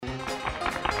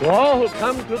To all who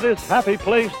come to this happy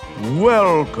place,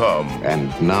 welcome. And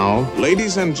now,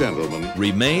 ladies and gentlemen,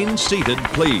 remain seated,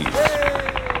 please.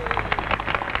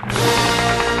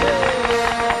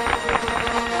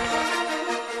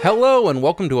 Hello and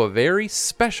welcome to a very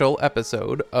special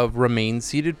episode of Remain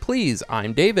Seated Please.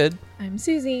 I'm David. I'm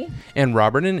Susie. And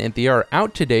Robert and Inthea are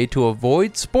out today to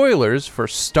avoid spoilers for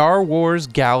Star Wars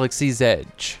Galaxy's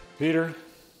Edge. Peter,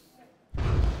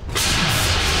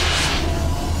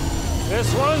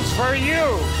 this one's for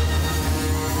you.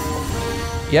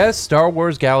 Yes, Star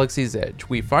Wars Galaxy's Edge.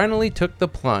 We finally took the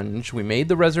plunge. We made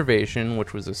the reservation,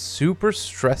 which was a super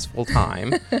stressful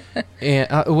time.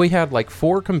 And we had like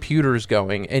 4 computers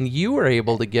going, and you were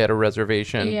able to get a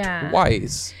reservation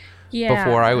twice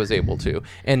before I was able to.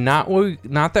 And not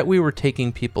that we were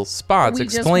taking people's spots.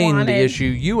 Explain the issue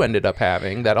you ended up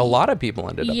having that a lot of people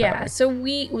ended up having. Yeah, so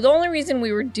the only reason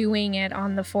we were doing it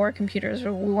on the 4 computers,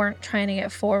 we weren't trying to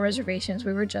get 4 reservations.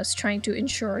 We were just trying to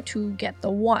ensure to get the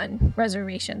 1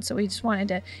 reservation. So we just wanted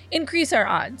to increase our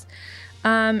odds.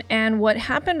 And what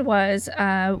happened was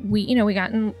we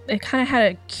got in, it kind of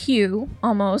had a queue,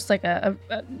 almost like a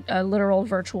literal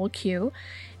virtual queue.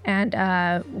 And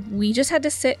we just had to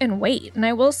sit and wait. And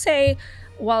I will say,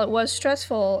 while it was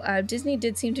stressful, Disney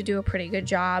did seem to do a pretty good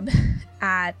job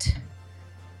at,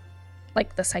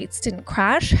 like, the sites didn't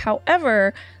crash.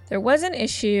 However, there was an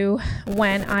issue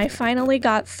when I finally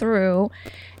got through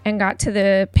and got to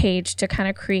the page to kind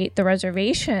of create the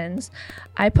reservations.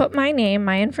 I put my name,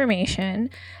 my information,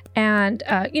 and,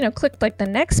 clicked, like, the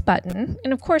next button.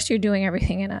 And, of course, you're doing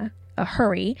everything in a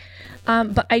hurry,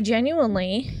 but I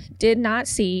genuinely did not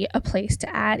see a place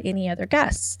to add any other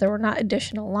guests. There were not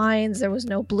additional lines. There was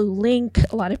no blue link.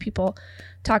 A lot of people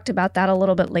talked about that a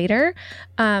little bit later,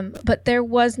 but there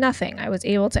was nothing. I was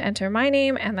able to enter my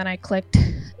name, and then I clicked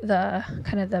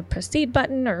the proceed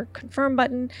button or confirm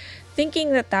button,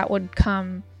 thinking that would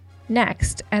come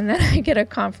next, and then I get a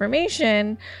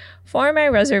confirmation for my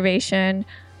reservation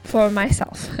for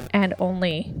myself and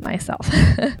only myself.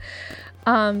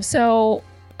 So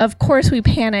of course we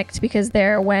panicked because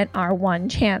there went our one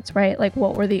chance, right? Like,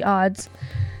 what were the odds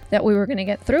that we were going to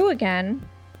get through again?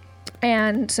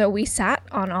 And so we sat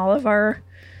on all of our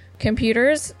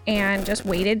computers and just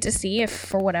waited to see if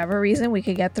for whatever reason we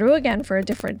could get through again for a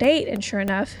different date. And sure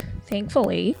enough,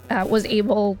 thankfully, was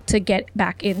able to get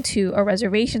back into a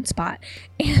reservation spot.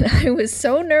 And I was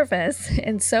so nervous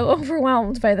and so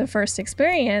overwhelmed by the first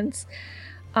experience.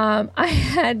 I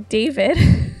had David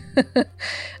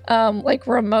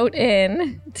remote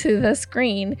in to the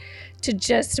screen to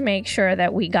just make sure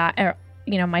that we got,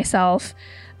 myself,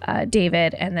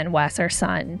 David, and then Wes, our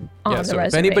son, on the reservation.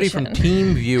 If anybody from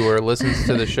TeamViewer listens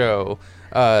to the show,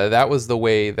 that was the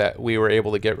way that we were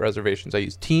able to get reservations. I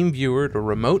used TeamViewer to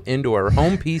remote into our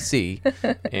home PC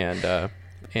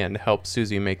and help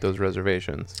Susie make those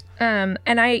reservations. And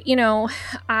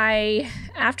I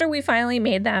after we finally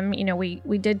made them,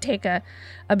 we did take a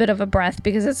bit of a breath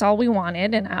because it's all we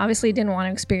wanted, and I obviously didn't want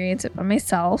to experience it by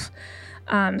myself.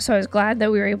 So I was glad that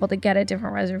we were able to get a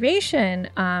different reservation.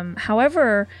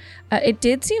 However, it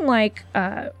did seem like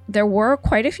there were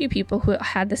quite a few people who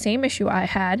had the same issue I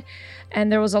had,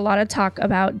 and there was a lot of talk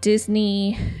about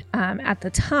Disney at the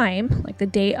time, like the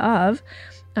day of,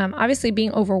 obviously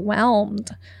being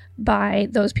overwhelmed by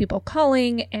those people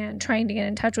calling and trying to get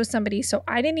in touch with somebody. So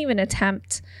I didn't even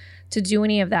attempt to do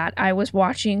any of that. I was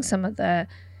watching some of the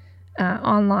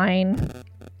online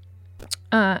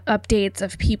updates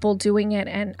of people doing it.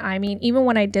 And I mean, even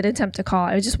when I did attempt to call,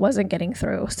 I just wasn't getting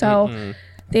through. So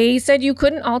they said you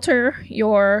couldn't alter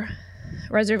your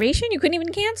reservation. You couldn't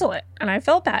even cancel it. And I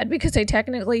felt bad because I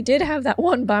technically did have that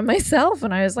one by myself.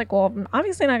 And I was like, well, I'm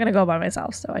obviously not going to go by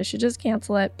myself, so I should just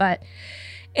cancel it. But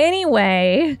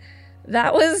anyway,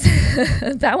 that was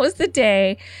that was the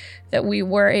day that we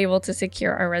were able to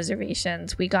secure our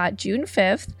reservations. We got June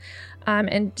 5th.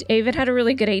 And David had a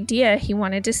really good idea. He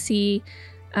wanted to see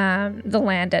the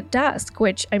land at dusk,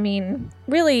 which, I mean,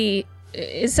 really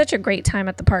is such a great time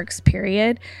at the parks,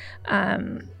 period.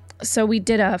 So we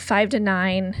did a 5 to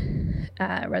 9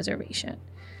 reservation.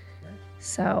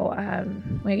 So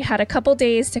we had a couple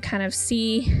days to kind of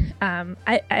see. I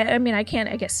mean, I can't,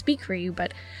 I guess, speak for you,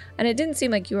 and it didn't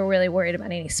seem like you were really worried about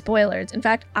any spoilers. In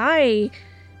fact, I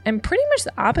am pretty much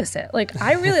the opposite. Like,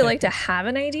 I really like to have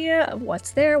an idea of what's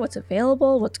there, what's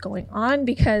available, what's going on,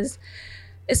 because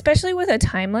especially with a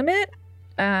time limit,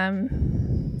 I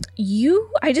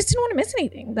just didn't want to miss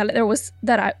anything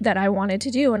that I wanted to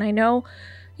do. And I know,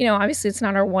 obviously it's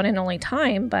not our one and only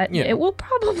time, but it will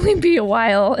probably be a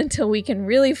while until we can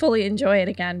really fully enjoy it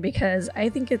again, because I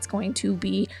think it's going to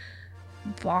be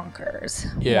bonkers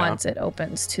Yeah. once it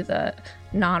opens to the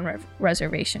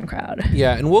non-reservation crowd.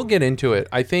 Yeah, and we'll get into it.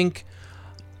 I think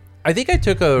I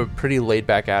took a pretty laid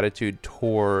back attitude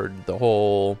toward the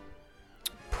whole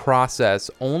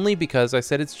process only because I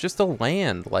said it's just a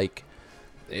land. Like,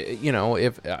 you know,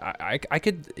 if I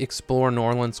could explore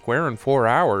Norland Square in 4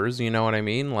 hours, you know what I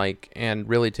mean? Like, and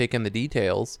really take in the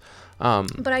details.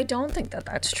 But I don't think that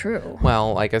that's true.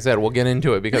 Well, like I said, we'll get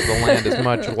into it because the land is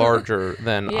much larger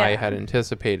than I Yeah. had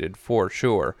anticipated for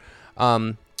sure.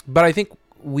 But I think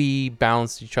we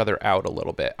balanced each other out a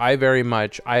little bit. I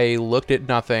looked at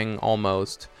nothing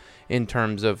almost in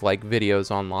terms of like videos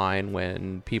online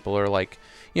when people are like,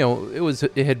 you know,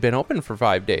 it had been open for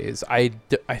 5 days. I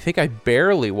think I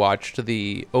barely watched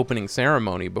the opening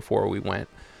ceremony before we went.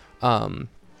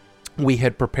 We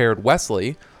had prepared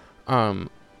Wesley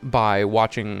by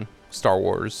watching Star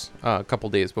Wars a couple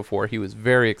days before. He was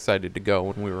very excited to go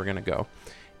when we were going to go.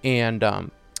 And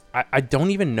I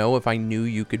don't even know if I knew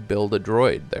you could build a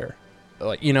droid there.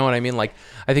 Like, you know what I mean? Like,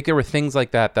 I think there were things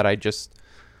like that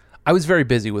I was very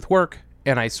busy with work,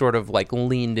 and I sort of like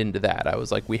leaned into that. I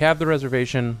was like, we have the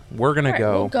reservation, we're going to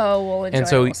go. We'll enjoy And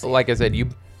so, it, we'll see. like I said,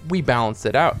 we balanced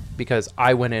it out because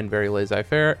I went in very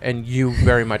laissez-faire, and you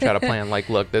very much had a plan. Like,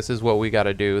 look, this is what we got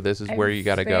to do. This is where you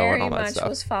got to go, and all that Very much stuff.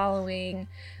 was following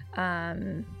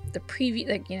the preview.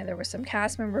 Like, you know, there were some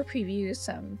cast member previews.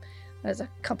 There's a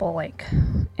couple like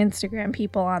Instagram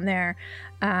people on there.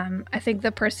 I think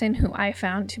the person who I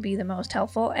found to be the most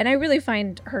helpful, and I really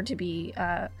find her to be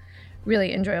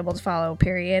really enjoyable to follow,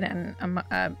 period. And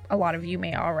a lot of you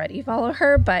may already follow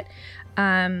her, but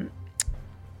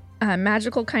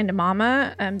Magical Kind of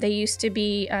Mama. They used to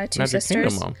be two Magic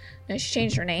sisters. Kingdom Mom. No, she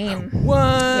changed her name. What?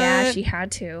 Yeah, she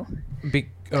had to.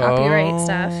 Copyright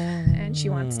stuff, and she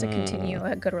wants to continue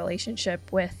a good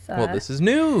relationship with. Well, this is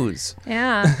news.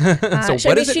 Yeah. So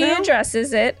what is it she now?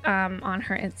 addresses it on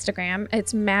her Instagram.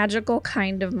 It's Magical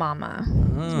Kind of Mama.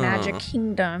 Magic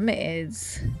Kingdom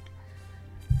is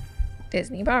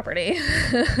Disney property.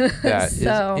 That is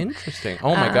interesting.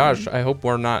 Oh my gosh. I hope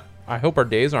our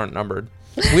days aren't numbered.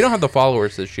 We don't have the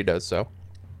followers that she does, so.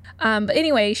 But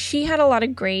anyway, she had a lot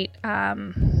of great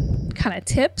kind of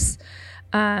tips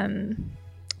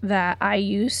that I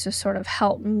use to sort of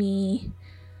help me,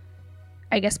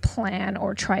 I guess, plan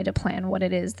or try to plan what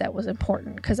it is that was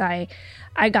important. Because I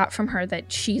got from her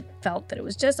that she felt that it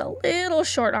was just a little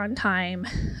short on time.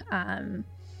 And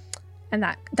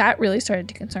that really started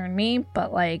to concern me.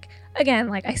 But like, again,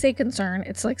 like I say concern,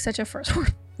 it's like such a first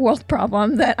world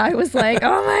problem that I was like,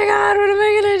 oh my God, what am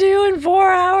I going to do in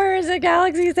 4 hours at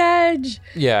Galaxy's Edge?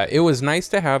 Yeah, it was nice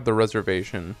to have the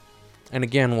reservation. And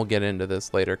again, we'll get into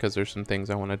this later because there's some things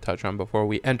I want to touch on before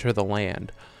we enter the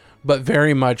land. But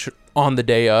very much on the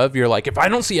day of, you're like, if I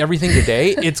don't see everything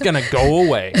today, it's going to go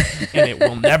away and it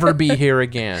will never be here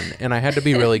again. And I had to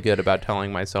be really good about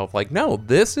telling myself, like, no,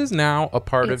 this is now a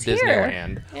part of It's here.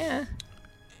 Disneyland. Yeah.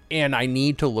 And I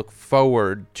need to look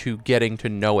forward to getting to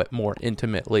know it more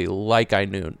intimately like I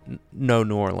know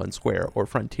New Orleans Square or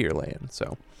Frontierland.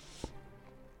 So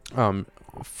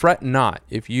fret not.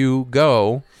 If you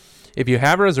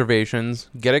have reservations,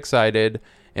 get excited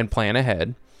and plan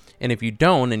ahead. And if you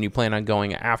don't and you plan on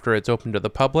going after it's open to the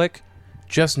public,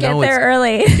 just know Get there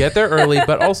early. Get there early,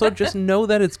 but also just know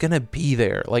that it's going to be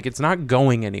there. Like, it's not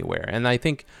going anywhere. And I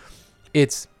think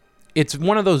it's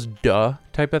one of those duh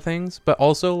type of things, but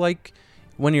also like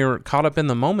when you're caught up in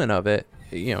the moment of it,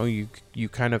 you know, you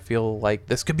kind of feel like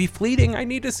this could be fleeting. I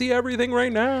need to see everything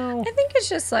right now. I think it's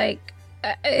just like,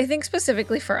 I think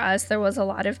specifically for us, there was a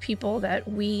lot of people that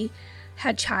we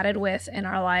had chatted with in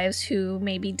our lives who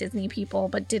may be Disney people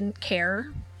but didn't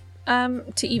care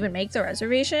to even make the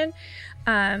reservation.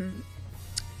 And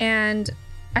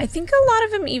I think a lot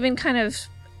of them even kind of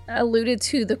alluded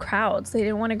to the crowds. They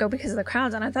didn't want to go because of the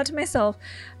crowds. And I thought to myself,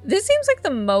 this seems like the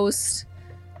most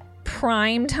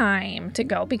prime time to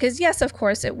go, because yes, of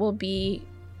course, it will be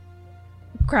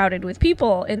crowded with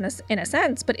people in a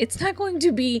sense, but it's not going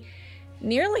to be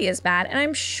nearly as bad. And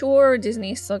I'm sure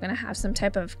Disney's still going to have some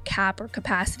type of cap or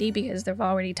capacity because they've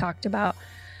already talked about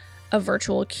a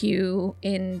virtual queue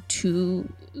into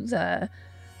the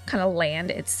kind of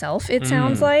land itself, it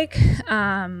sounds like.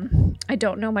 I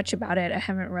don't know much about it. I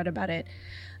haven't read about it.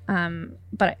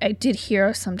 But I did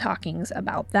hear some talkings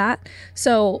about that.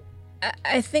 So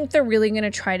I think they're really going to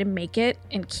try to make it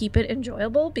and keep it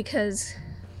enjoyable, because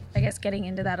I guess getting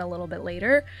into that a little bit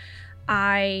later,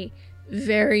 I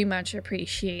very much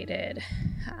appreciated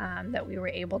that we were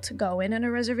able to go in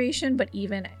a reservation, but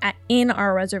even in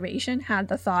our reservation had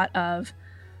the thought of,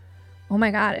 oh my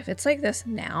God, if it's like this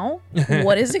now,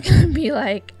 what is it going to be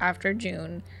like after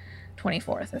June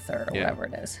 24th or 3rd or Yeah. whatever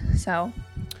it is. So,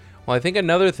 Well, I think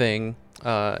another thing,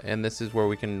 and this is where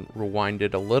we can rewind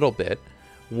it a little bit,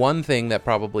 one thing that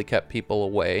probably kept people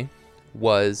away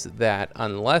was that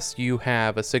unless you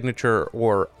have a signature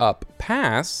or up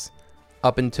pass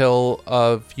up until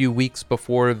a few weeks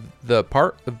before the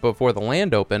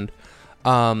land opened,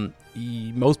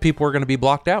 most people were going to be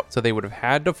blocked out. So they would have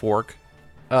had to fork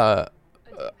a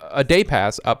day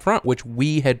pass up front, which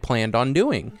we had planned on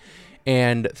doing.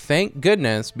 And thank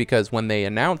goodness, because when they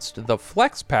announced the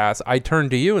Flex Pass, I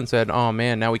turned to you and said, oh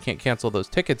man, now we can't cancel those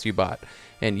tickets you bought.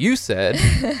 And you said,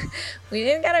 we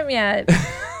didn't get them yet.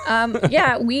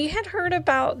 Yeah, we had heard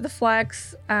about the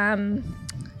Flex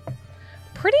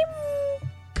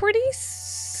pretty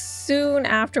soon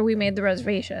after we made the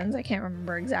reservations. I can't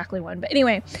remember exactly when, but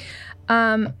anyway,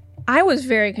 I was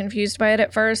very confused by it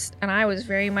at first, and I was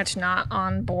very much not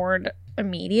on board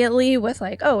immediately with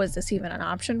like, oh, is this even an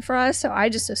option for us? So I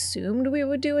just assumed we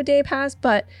would do a day pass.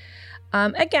 But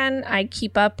again, I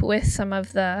keep up with some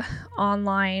of the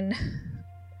online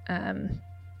kind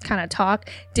of talk.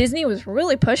 Disney was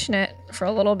really pushing it for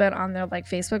a little bit on their like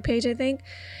Facebook page, I think.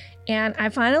 And I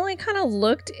finally kind of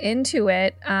looked into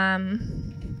it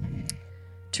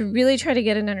to really try to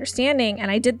get an understanding.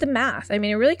 And I did the math. I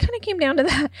mean, it really kind of came down to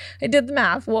that. I did the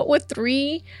math. What would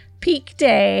 3 peak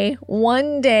day,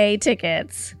 1 day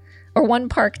tickets or 1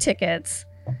 park tickets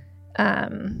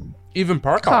even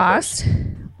park cost?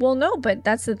 Well, no, but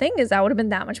that's the thing is that would have been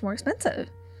that much more expensive.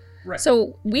 Right.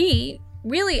 So we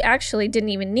really actually didn't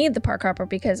even need the park hopper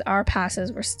because our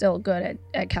passes were still good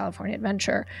at California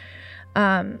Adventure.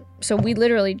 So we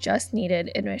literally just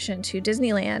needed admission to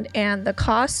Disneyland, and the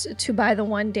cost to buy the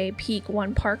 1 day peak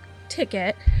 1 park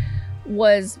ticket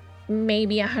was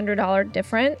maybe $100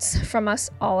 difference from us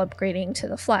all upgrading to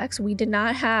the Flex. We did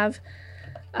not have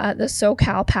the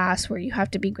SoCal pass where you have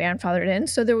to be grandfathered in,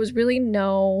 so there was really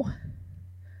no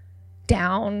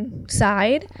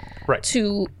downside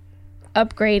to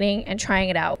upgrading and trying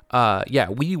it out. Yeah,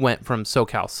 we went from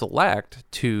SoCal Select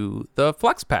to the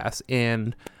Flex Pass,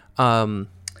 and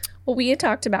well, we had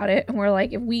talked about it, and we're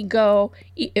like, if we go,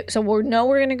 so we're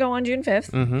going to go on June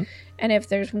 5th, and if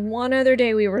there's one other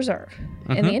day we reserve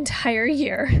in the entire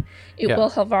year, it will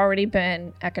have already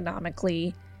been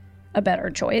economically a better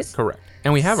choice. Correct.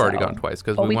 And we have already gone twice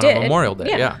because we went did. on Memorial Day.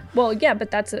 Yeah. Well, yeah,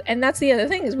 but that's the other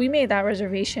thing is we made that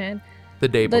reservation the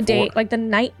day like the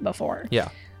night before. Yeah.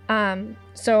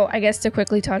 So I guess to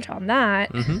quickly touch on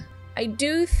that, I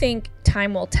do think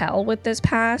time will tell with this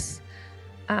pass.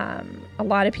 A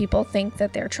lot of people think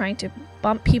that they're trying to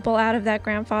bump people out of that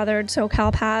grandfathered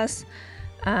SoCal pass.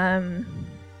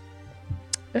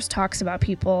 There's talks about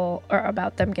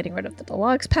about them getting rid of the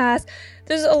deluxe pass.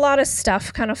 There's a lot of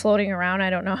stuff kind of floating around. I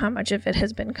don't know how much of it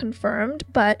has been confirmed,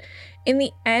 but in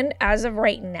the end, as of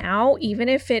right now, even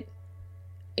if it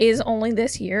is only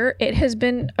this year, it has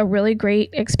been a really great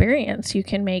experience. You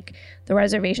can make the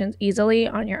reservations easily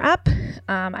on your app.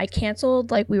 I canceled,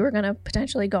 like we were going to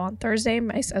potentially go on Thursday.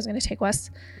 I was going to take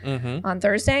Wes on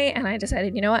Thursday, and I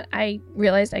decided, you know what? I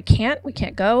realized we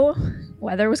can't go.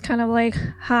 Weather was kind of like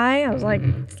high. I was like,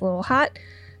 it's a little hot.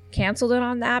 Canceled it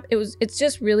on the app. It's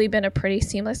just really been a pretty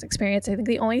seamless experience. I think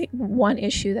the only one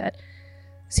issue that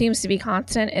seems to be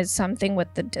constant is something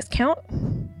with the discount.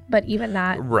 But even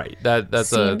that that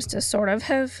seems to sort of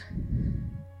have...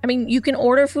 I mean, you can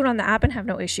order food on the app and have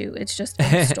no issue. It's just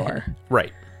in the store.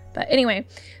 Right. But anyway,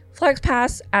 Flex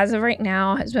Pass, as of right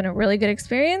now, has been a really good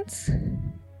experience.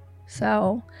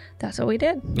 So that's what we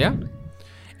did. Yeah.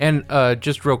 And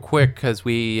just real quick, because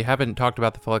we haven't talked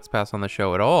about the Flex Pass on the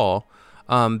show at all,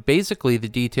 basically the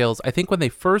details, I think when they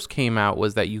first came out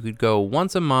was that you could go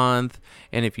once a month,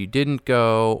 and if you didn't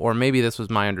go, or maybe this was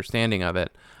my understanding of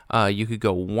it, you could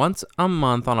go once a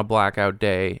month on a blackout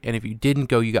day, and if you didn't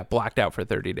go, you got blacked out for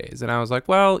 30 days. And I was like,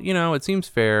 well, it seems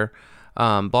fair,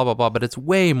 blah, blah, blah, but it's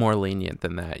way more lenient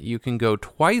than that. You can go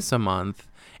twice a month,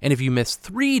 and if you miss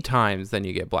 3 times, then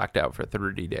you get blacked out for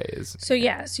 30 days. So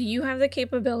you have the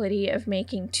capability of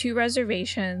making 2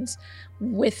 reservations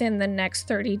within the next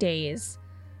 30 days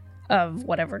of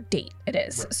whatever date it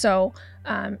is. Right. So,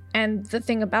 and the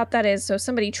thing about that is, so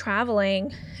somebody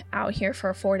traveling out here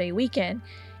for a 4-day weekend,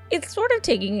 it's sort of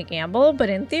taking a gamble, but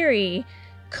in theory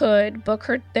could book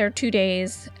their 2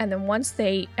 days, and then once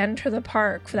they enter the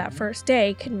park for that first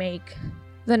day, can make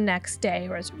the next day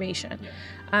reservation. Yeah.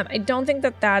 I don't think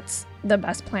that that's the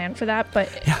best plan for that, but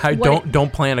yeah,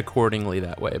 don't plan accordingly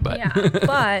that way. But yeah,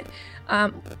 but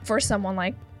for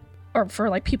someone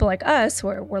for people like us,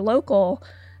 where we're local,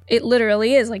 it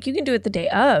literally is like you can do it the day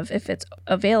of if it's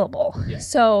available. Yeah.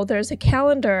 So there's a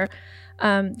calendar.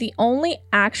 The only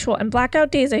actual and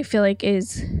blackout days I feel like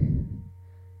is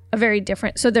a very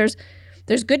different. So there's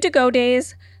good to go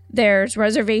days, there's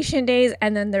reservation days,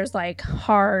 and then there's like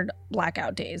hard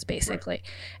blackout days, basically.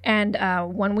 Right. And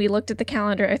when we looked at the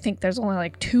calendar, I think there's only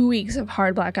like 2 weeks of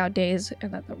hard blackout days,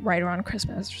 and that's right around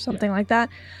Christmas or something like that.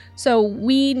 So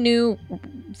we knew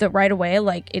that right away,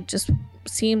 like it just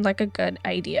seemed like a good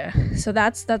idea. So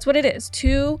that's what it is.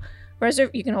 You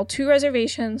can hold 2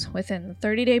 reservations within the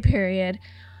 30-day period.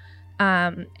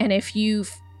 And if you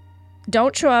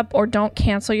don't show up or don't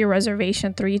cancel your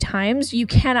reservation 3 times, you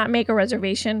cannot make a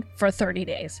reservation for 30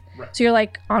 days. Right. So you're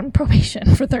like on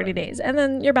probation for 30 days, and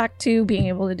then you're back to being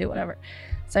able to do whatever.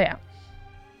 So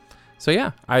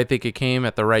yeah, I think it came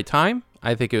at the right time.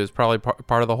 I think it was probably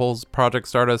part of the whole Project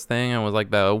Stardust thing, and was like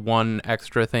the one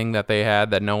extra thing that they had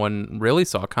that no one really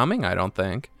saw coming, I don't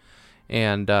think.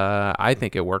 And I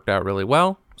think it worked out really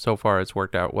well. So far, it's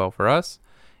worked out well for us.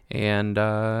 And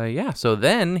so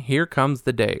then here comes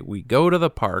the day. We go to the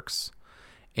parks,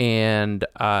 and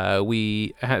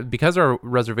because our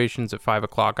reservation's at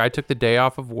 5:00, I took the day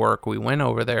off of work. We went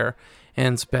over there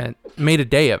and made a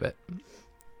day of it.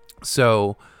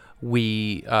 So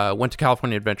we went to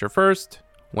California Adventure first,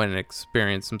 went and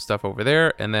experienced some stuff over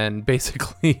there, and then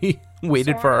basically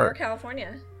waited for our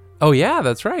California. Oh, yeah,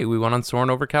 that's right. We went on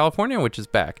Soarin' Over California, which is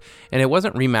back. And it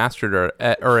wasn't remastered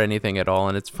or anything at all.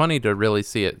 And it's funny to really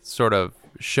see it sort of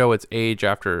show its age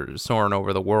after Soarin'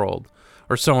 Over the World.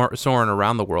 Or Soarin'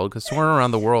 Around the World. Because Soarin' Around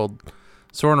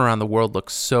the World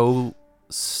looks so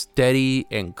steady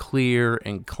and clear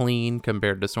and clean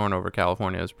compared to Soarin' Over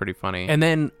California. It was pretty funny. And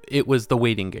then it was the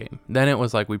waiting game. Then it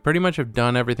was like, we pretty much have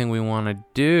done everything we want to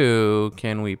do.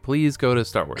 Can we please go to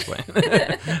Star Wars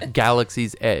Land?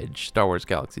 Galaxy's Edge. Star Wars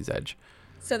Galaxy's Edge.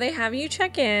 So they have you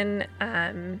check in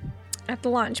at the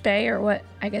launch bay, or what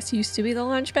I guess used to be the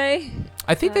launch bay.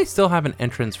 I think they still have an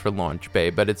entrance for launch bay,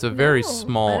 but it's a very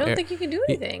small. I don't think you can do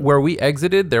anything. Where we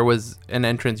exited, there was an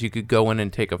entrance you could go in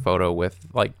and take a photo with,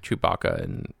 like Chewbacca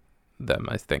and them,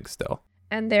 I think, still.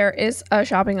 And there is a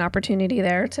shopping opportunity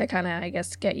there to kind of, I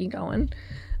guess, get you going.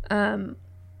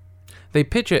 They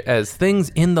pitch it as things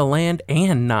in the land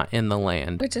and not in the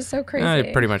land, which is so crazy.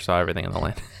 I pretty much saw everything in the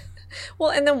land.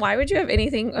 Well, and then why would you have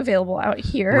anything available out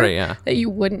here that you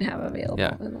wouldn't have available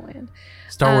in the land?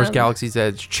 Star Wars Galaxy's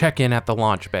Edge, check in at the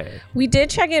launch bay. We did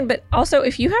check in, but also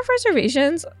if you have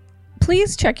reservations,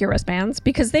 please check your wristbands,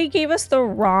 because they gave us the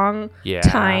wrong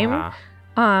time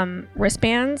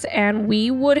wristbands, and we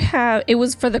would have, it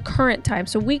was for the current time.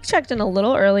 So we checked in a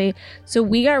little early. So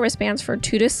we got wristbands for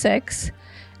 2 to 6,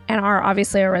 and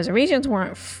obviously our reservations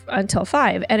weren't until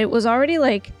 5, and it was already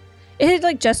like, it had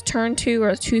like just turned 2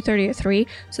 or 2:30 or 3.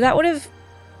 So that would have,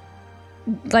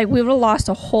 like, we would have lost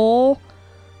a whole,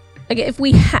 like, if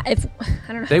I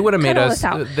don't know. They would have made us,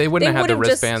 they wouldn't have had the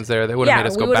wristbands there. They would have made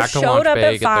us go back to launch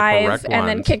bay, get the correct and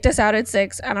then kicked us out at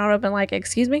 6. And I would have been like,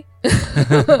 excuse me?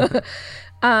 Because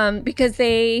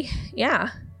they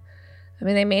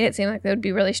made it seem like they would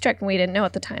be really strict, and we didn't know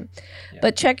at the time. Yeah.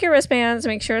 But check your wristbands,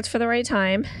 make sure it's for the right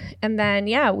time. And then,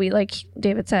 we, like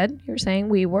David said, you were saying,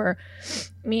 we were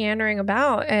meandering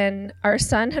about, and our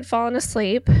son had fallen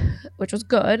asleep, which was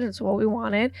good. It's what we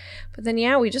wanted. But then,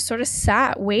 we just sort of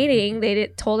sat waiting. They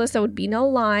told us there would be no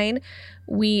line.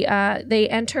 They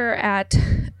enter at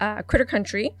Critter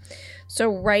Country,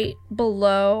 so right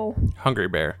below Hungry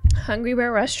Bear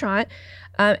restaurant.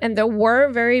 And there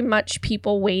were very much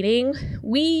people waiting.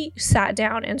 We sat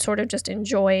down and sort of just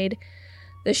enjoyed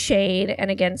the shade and,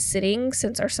 again, sitting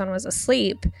since our son was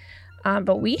asleep.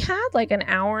 But we had like an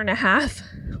hour and a half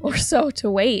or so to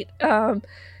wait.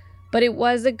 But it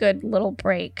was a good little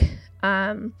break.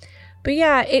 But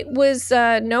it was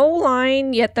no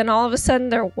line, yet then all of a sudden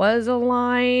there was a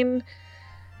line.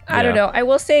 I don't know. I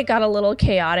will say it got a little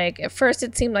chaotic. At first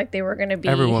it seemed like they were going to be...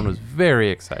 Everyone was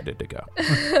very excited to go.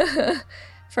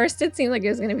 First it seemed like it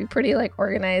was going to be pretty like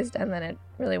organized, and then it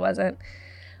really wasn't.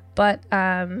 But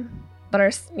our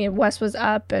Wes was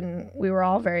up, and we were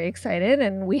all very excited,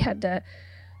 and we had to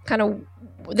kind of...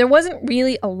 There wasn't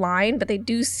really a line, but they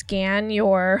do scan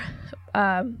your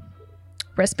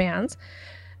wristbands.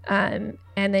 And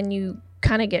then you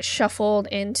kind of get shuffled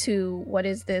into what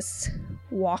is this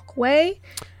walkway,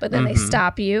 but then they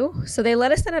stop you. So they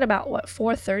let us in at about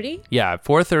 4:30? Yeah, at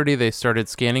 4:30 they started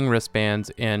scanning wristbands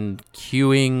and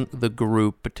queuing the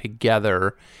group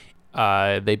together.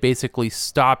 They basically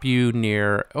stop you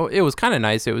near... Oh, it was kind of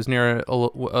nice. It was near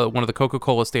one of the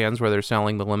Coca-Cola stands where they're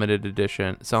selling the limited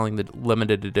edition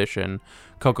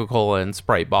Coca-Cola and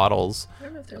Sprite bottles. I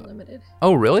don't know if they're limited.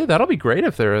 Oh, really? That'll be great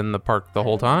if they're in the park the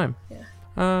whole time. Yeah.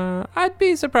 I'd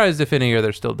be surprised if in a year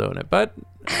they're still doing it, but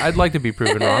I'd like to be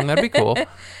proven wrong. That'd be cool.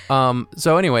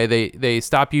 So anyway, they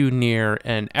stop you near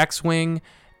an X-Wing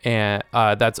and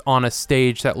that's on a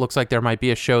stage that looks like there might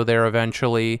be a show there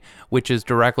eventually, which is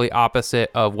directly opposite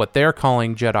of what they're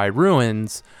calling Jedi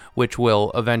Ruins, which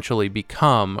will eventually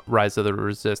become Rise of the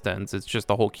Resistance. It's just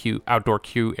the whole outdoor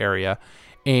queue area.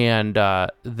 And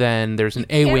then there's an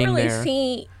A-wing can't really there.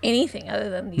 see anything other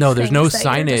than these No, there's no things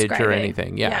that you're signage or describing.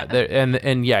 anything. Yeah. Yeah.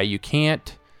 And yeah, you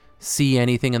can't see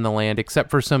anything in the land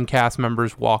except for some cast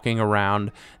members walking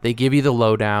around. They give you the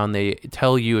lowdown. They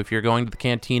tell you if you're going to the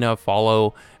cantina,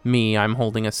 follow me. I'm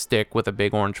holding a stick with a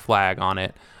big orange flag on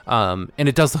it. And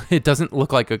it doesn't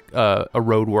look like a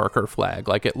road worker flag.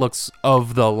 Like, it looks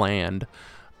of the land.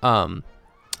 And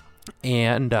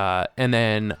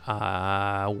then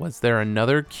was there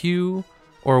another queue,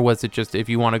 or was it just if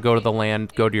you want to go to the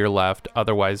land, go to your left,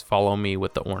 otherwise follow me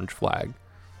with the orange flag?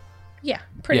 Yeah,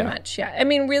 pretty much. Yeah. I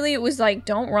mean, really, it was like,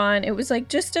 don't run. It was like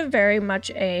just a very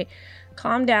much a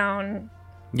calm down.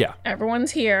 Yeah. Everyone's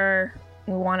here.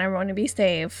 We want everyone to be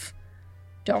safe.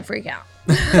 Don't freak out.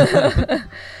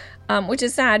 Which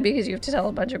is sad because you have to tell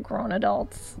a bunch of grown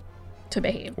adults to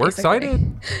behave. We're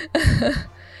basically. excited.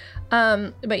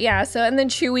 But yeah, so, and then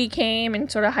Chewie came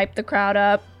and sort of hyped the crowd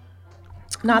up.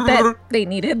 Not that they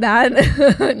needed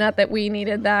that. Not that we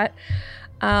needed that.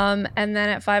 And then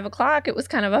at 5 o'clock, it was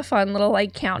kind of a fun little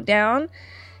like countdown.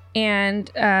 And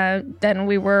then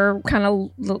we were kind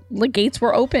of, the gates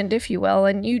were opened, if you will.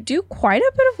 And you do quite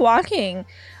a bit of walking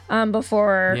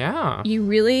before you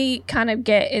really kind of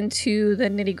get into the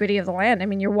nitty gritty of the land. I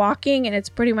mean, you're walking and it's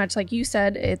pretty much like you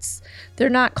said, they're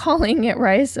not calling it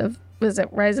Rise of the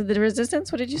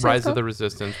Resistance? What did you say? Rise of the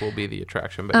Resistance will be the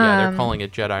attraction, but yeah, they're calling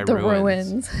it Jedi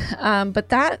Ruins. But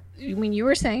that, I mean, you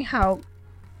were saying how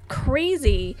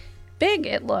crazy big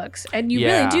it looks, and you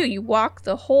really do. You walk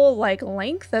the whole like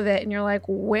length of it, and you're like,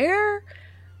 where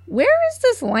is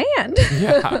this land?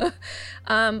 Yeah.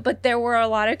 But there were a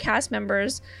lot of cast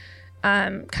members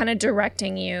kind of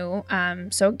directing you.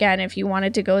 So again, if you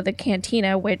wanted to go to the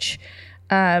cantina, which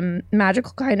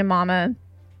Magical Kind of Mama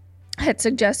had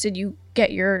suggested you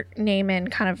get your name in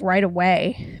kind of right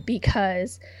away,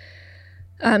 because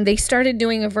they started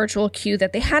doing a virtual queue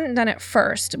that they hadn't done at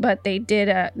first, but they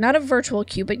did not a virtual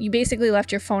queue, but you basically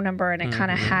left your phone number and it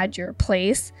kind of had your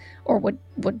place, or would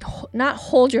not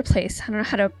hold your place. I don't know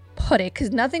how to put it, because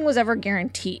nothing was ever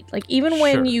guaranteed. Like, even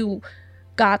when you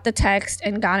got the text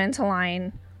and got into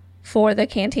line for the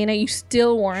cantina, you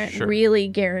still weren't really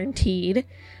guaranteed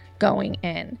going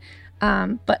in.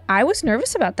 But I was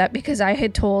nervous about that because I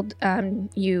had told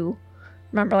you,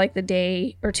 remember, like the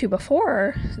day or two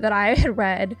before, that I had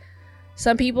read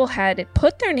some people had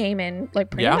put their name in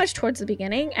like pretty much towards the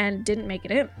beginning and didn't make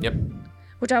it in. Yep.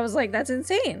 Which I was like, that's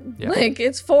insane. Yep. Like,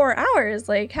 it's 4 hours.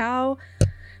 Like, how?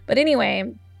 But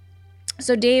anyway,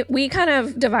 so we kind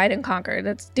of divide and conquer.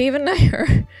 Dave and I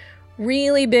are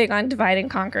really big on divide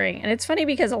and conquering. And it's funny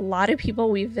because a lot of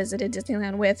people we've visited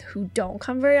Disneyland with who don't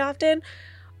come very often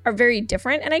are very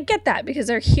different, and I get that because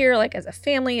they're here like as a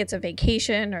family, it's a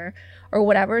vacation or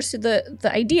whatever. So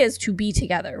the idea is to be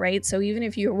together, right? So even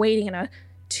if you're waiting in a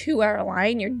 2-hour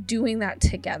line, you're doing that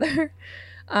together.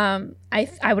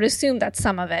 I would assume that's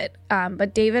some of it.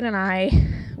 But David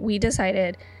and we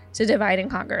decided to divide and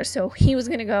conquer. So he was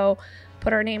gonna go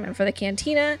put our name in for the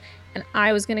cantina, and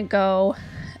I was gonna go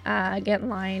get in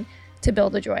line to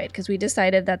build a droid, because we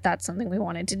decided that that's something we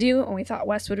wanted to do, and we thought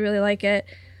Wes would really like it.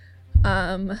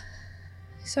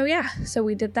 So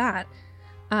we did that.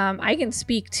 I can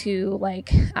speak to,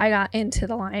 like, I got into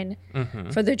the line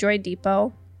for the Droid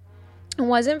Depot. It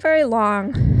wasn't very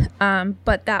long,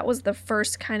 but that was the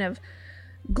first kind of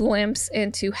glimpse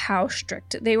into how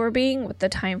strict they were being with the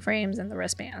time frames and the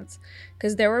wristbands,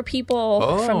 because there were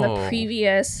people from the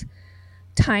previous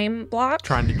time block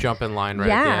trying to jump in line at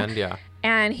the end.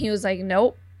 And he was like,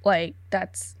 nope, like,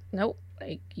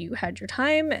 you had your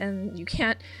time and you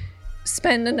can't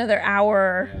spend another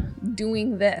hour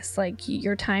doing this. Like,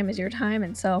 your time is your time.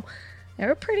 And so they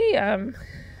were pretty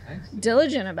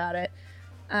diligent about it.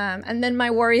 And then my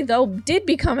worry, though, did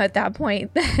become at that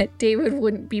point that David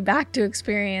wouldn't be back to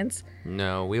experience.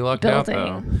 No, we lucked out,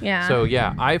 though. Yeah. So,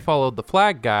 I followed the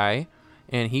flag guy,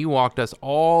 and he walked us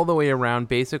all the way around,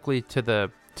 basically to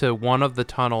one of the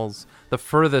tunnels, the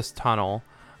furthest tunnel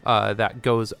that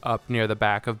goes up near the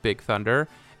back of Big Thunder,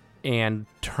 and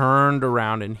turned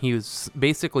around, and he was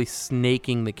basically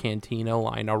snaking the cantina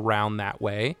line around that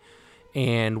way.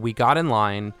 And we got in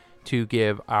line to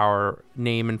give our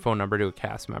name and phone number to a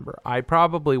cast member. I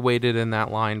probably waited in that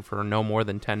line for no more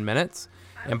than 10 minutes.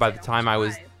 And by the time I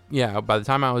was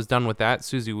done with that,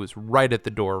 Susie was right at the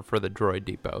door for the Droid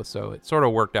Depot. So it sort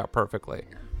of worked out perfectly.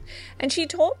 And she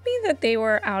told me that they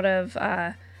were out of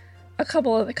a a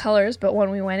couple of the colors, but when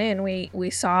we went in, we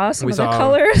saw some of the 'em.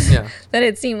 colors Yeah. that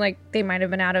it seemed like they might have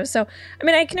been out of. So, I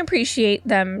mean, I can appreciate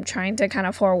them trying to kind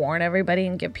of forewarn everybody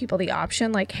and give people the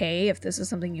option, like, hey, if this is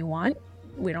something you want,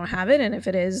 we don't have it. And if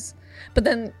it is, but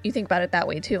then you think about it that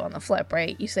way too on the flip,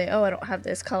 right? You say, oh, I don't have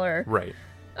this color. Right.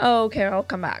 Oh, okay, I'll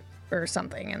come back or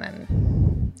something. And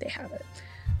then they have it.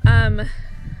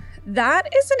 That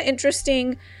is an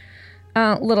interesting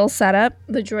little setup,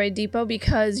 the Droid Depot,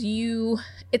 because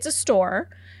it's a store,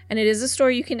 and it is a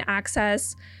store you can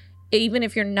access even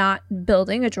if you're not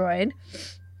building a droid.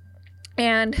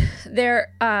 And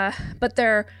there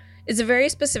is a very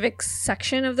specific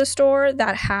section of the store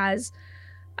that has,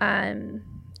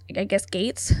 I guess,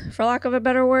 gates, for lack of a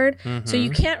better word. So you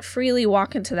can't freely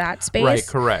walk into that space. Right,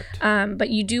 correct. But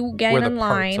you do get Where in the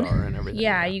line. parts are and everything.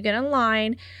 Yeah, you get in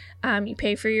line. You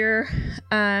pay for your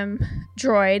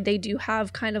droid. They do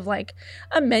have kind of like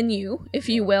a menu, if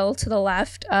you will, to the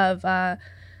left of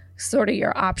sort of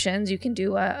your options. You can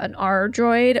do an R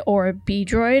droid or a B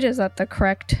droid. Is that the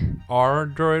correct? R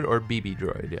droid or BB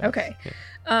droid, yeah. Okay.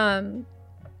 Yeah.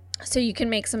 So you can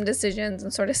make some decisions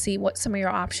and sort of see what some of your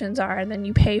options are, and then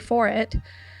you pay for it,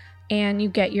 and you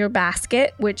get your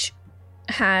basket, which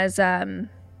has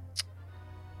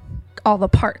all the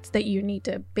parts that you need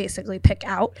to basically pick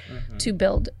out to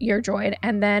build your droid.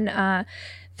 And then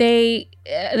they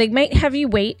might have you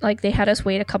wait, like they had us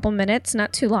wait a couple minutes,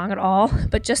 not too long at all,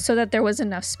 but just so that there was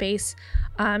enough space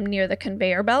near the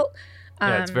conveyor belt.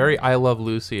 Yeah, it's very I Love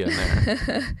Lucy in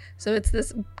there. So it's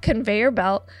this conveyor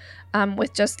belt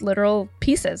with just literal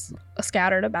pieces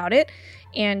scattered about it,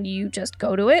 and you just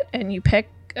go to it and you pick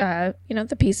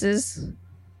the pieces.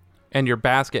 And your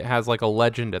basket has like a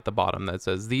legend at the bottom that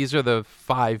says, these are the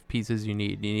 5 pieces you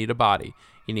need. You need a body.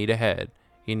 You need a head.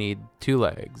 You need 2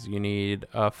 legs. You need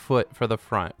a foot for the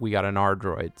front. We got an R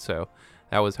droid. So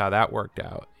that was how that worked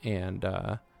out. And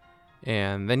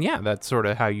then, yeah, that's sort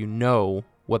of how you know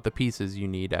what the pieces you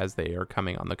need as they are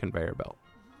coming on the conveyor belt.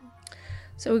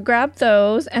 So we grab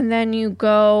those, and then you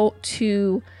go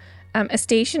to a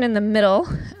station in the middle.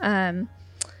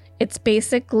 It's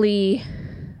basically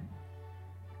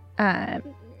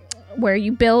where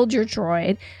you build your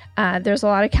droid. There's a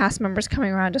lot of cast members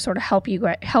coming around to sort of help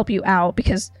you out,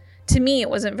 because to me it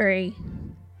wasn't very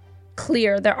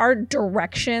clear. There are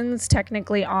directions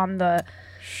technically on the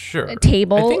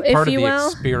table, I think part if you of the will.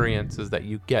 experience is that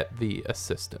you get the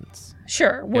assistance.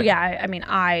 Sure. Well, yeah. I mean,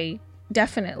 I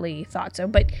definitely thought so,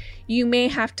 but you may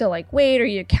have to like wait, or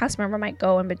your cast member might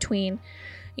go in between,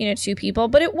 2 people.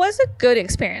 But it was a good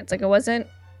experience. Like, it wasn't,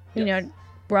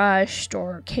 rushed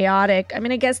or chaotic. I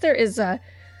mean, I guess there's a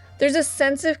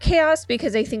sense of chaos,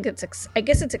 because I think it's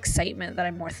excitement that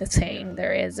I'm more saying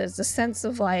there's a sense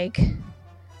of like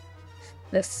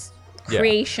this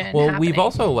creation. Well, happening. we've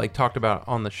also like talked about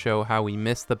on the show how we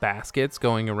miss the baskets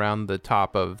going around the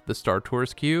top of the Star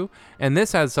Tours queue, and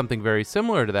this has something very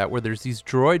similar to that, where there's these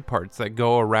droid parts that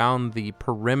go around the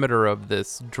perimeter of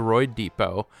this droid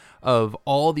depot of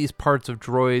all these parts of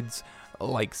droids,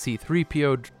 like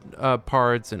C-3PO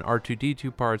parts and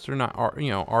R2-D2 parts, or not R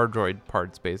droid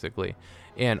parts basically,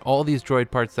 and all these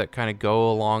droid parts that kind of go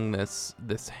along this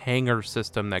hangar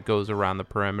system that goes around the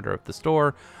perimeter of the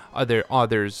store.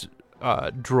 There's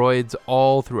droids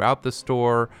all throughout the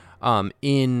store,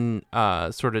 in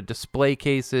sort of display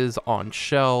cases, on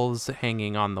shelves,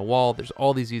 hanging on the wall. There's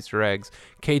all these Easter eggs.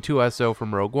 K2SO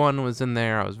from Rogue One was in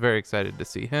there. I was very excited to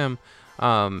see him.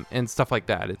 And stuff like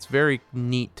that. It's very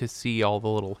neat to see all the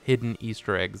little hidden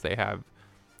Easter eggs they have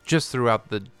just throughout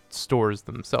the stores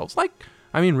themselves. Like,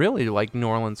 I mean, really, like New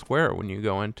Orleans Square when you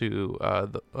go into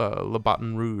the Le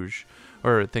Baton Rouge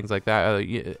or things like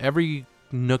that. Every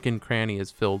nook and cranny is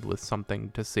filled with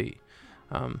something to see.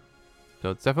 So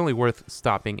it's definitely worth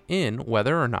stopping in,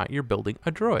 whether or not you're building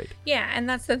a droid. Yeah, and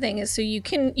that's the thing, is so you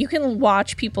can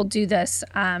watch people do this.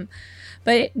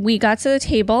 But we got to the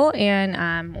table, and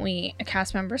a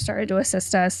cast member started to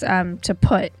assist us to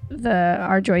put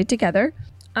our droid together.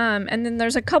 And then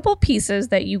there's a couple pieces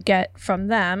that you get from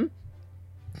them,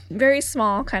 very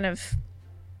small kind of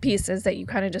pieces that you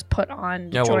kind of just put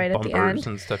on the droid at the end.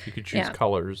 And stuff. You could choose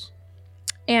colors.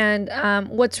 And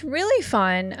what's really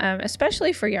fun,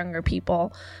 especially for younger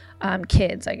people,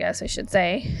 kids, I guess I should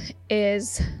say,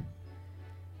 is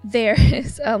there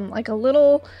is like a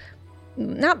little,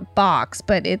 not box,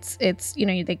 but it's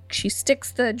she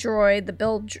sticks the droid, the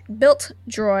built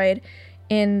droid,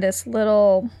 in this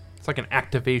little. It's like an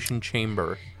activation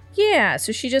chamber. Yeah,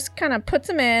 so she just kind of puts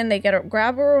them in. They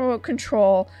grab a remote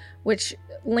control, which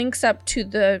links up to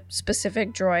the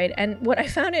specific droid. And what I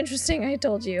found interesting, I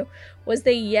told you, was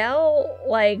they yell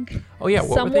like Oh yeah, what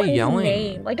were someone's they yelling?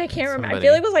 name. Like I can't remember. I Somebody.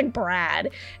 feel like it was like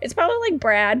Brad. It's probably like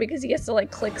Brad because he has to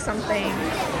like click something.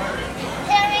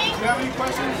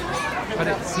 But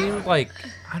it seemed like,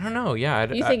 I don't know,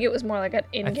 yeah. You think it was more like an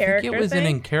I in-character think it was thing? an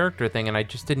in-character thing, and I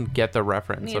just didn't get the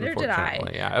reference, Neither did I.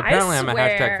 unfortunately. Yeah, apparently I'm a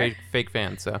swear- hashtag fake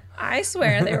fan, so. I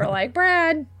swear they were like,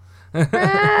 Brad.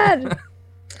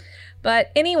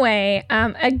 But anyway,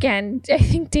 again, I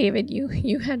think, David,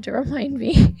 you had to remind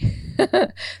me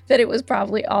that it was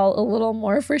probably all a little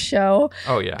more for show.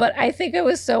 Oh, yeah. But I think it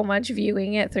was so much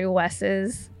viewing it through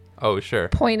Wes's Oh, sure.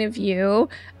 point of view.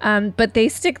 But they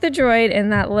stick the droid in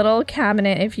that little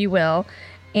cabinet, if you will,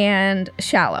 and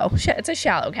it's a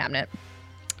shallow cabinet.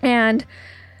 And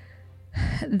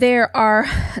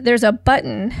there's a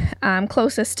button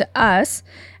closest to us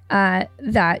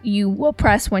that you will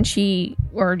press when she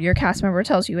or your cast member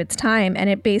tells you it's time.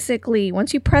 And it basically,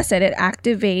 once you press it, it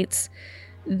activates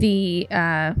the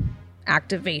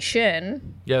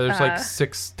activation. Yeah, there's like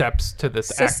 6 steps to this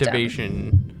system.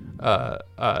 activation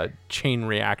chain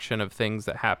reaction of things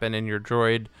that happen, and your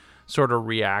droid sort of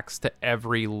reacts to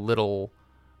every little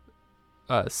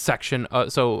section.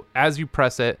 So as you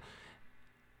press it,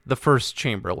 the first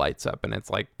chamber lights up, and it's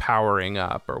like powering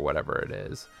up or whatever it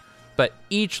is. But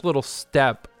each little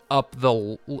step up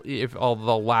the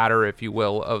ladder, if you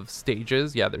will, of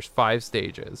stages, yeah, there's 5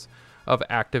 stages of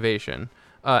activation,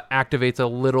 activates a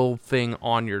little thing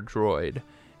on your droid.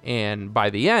 And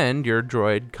by the end, your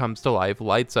droid comes to life,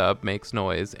 lights up, makes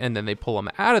noise, and then they pull him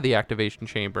out of the activation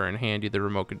chamber and hand you the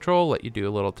remote control, let you do a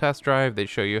little test drive. They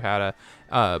show you how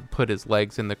to put his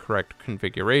legs in the correct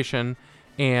configuration.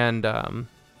 And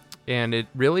it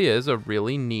really is a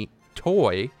really neat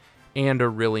toy and a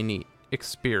really neat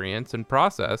experience and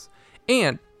process.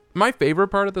 And my favorite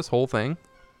part of this whole thing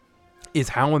is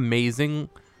how amazing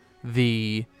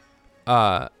the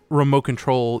remote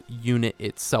control unit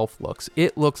itself looks.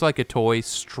 It looks like a toy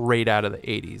straight out of the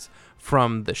 80s.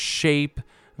 From the shape,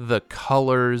 the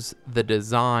colors, the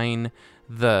design,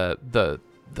 the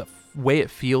way it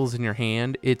feels in your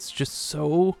hand. It's just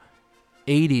so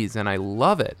 80s, and I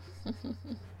love it.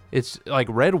 It's like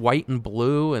red, white, and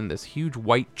blue, and this huge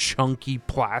white chunky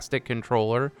plastic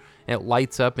controller. And it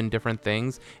lights up in different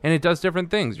things, and it does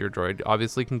different things. Your droid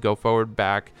obviously can go forward,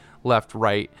 back, left,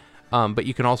 right, but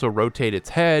you can also rotate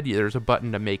its head. There's a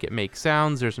button to make it make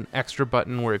sounds. There's an extra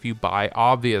button where if you buy,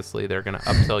 obviously they're going to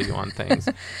upsell you on things.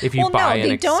 If you buy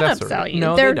an accessory, don't upsell you.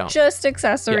 No, They're they don't. just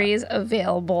accessories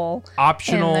available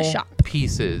Optional in the shop.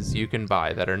 pieces you can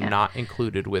buy that are not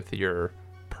included with your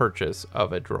purchase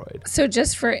of a droid. So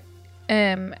just for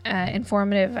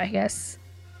informative, I guess,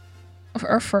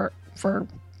 or for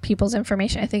people's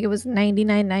information, I think it was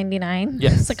 $99.99.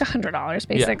 Yes. It's like $100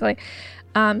 basically.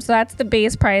 So that's the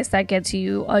base price that gets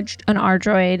you an R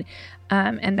droid,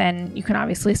 and then you can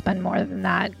obviously spend more than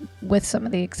that with some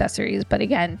of the accessories. But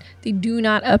again, they do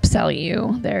not upsell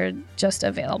you; they're just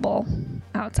available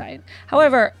outside.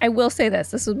 However, I will say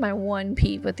this: is my one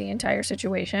peeve with the entire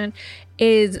situation,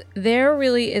 is there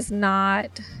really is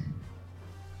not.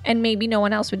 And maybe no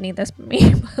one else would need this but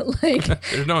me, but like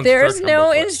there's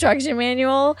no instruction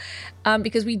manual,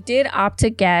 because we did opt to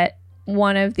get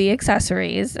one of the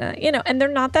accessories, and they're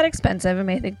not that expensive. I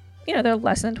mean, I think, they're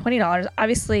less than $20.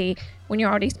 Obviously, when you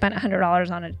already spent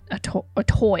 $100 on a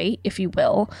toy, if you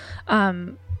will.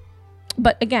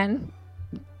 But again,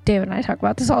 David and I talk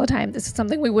about this all the time. This is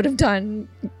something we would have done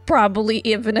probably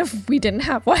even if we didn't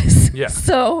have Wes. Yeah.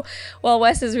 So while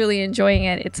Wes is really enjoying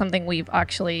it, it's something we've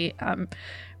actually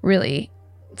really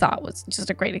thought was just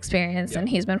a great experience, and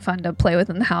he's been fun to play with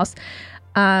in the house.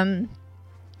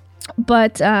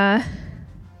 But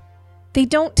they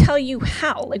don't tell you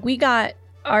how. Like, we got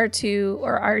R2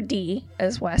 or RD,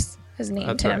 as Wes has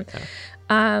named him. Right,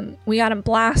 yeah. We got him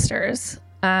blasters.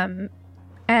 And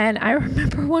I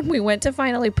remember when we went to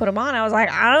finally put them on, I was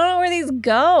like, I don't know where these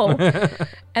go.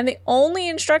 And the only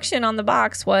instruction on the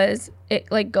box was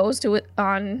it like goes to it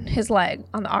on his leg,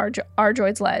 on the R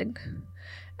droid's leg.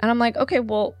 And I'm like, okay,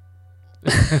 well,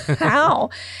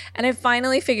 how? And I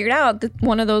finally figured out that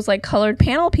one of those like colored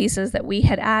panel pieces that we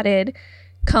had added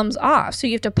comes off. So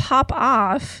you have to pop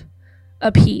off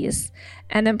a piece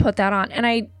and then put that on.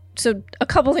 And so a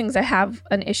couple things I have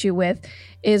an issue with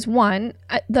is, one,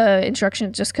 the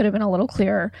instructions just could have been a little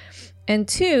clearer. And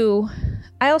two,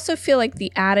 I also feel like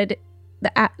the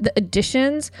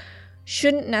additions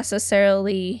shouldn't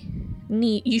necessarily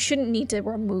you shouldn't need to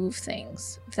remove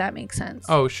things, if that makes sense.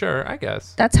 Oh, sure, I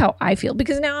guess. That's how I feel,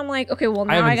 because now I'm like, okay, well,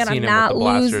 now I gotta not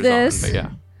lose this. On, but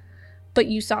yeah. but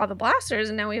you saw the blasters,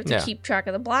 and now we have to Yeah. keep track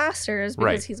of the blasters because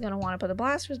Right. he's going to want to put the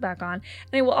blasters back on. And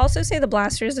I will also say the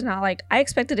blasters is not like, I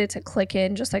expected it to click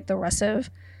in just like the rest of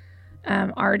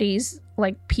Artie's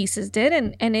like pieces did,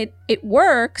 and it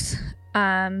works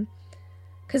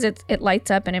because it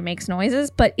lights up and it makes noises,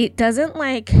 but it doesn't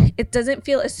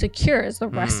feel as secure as the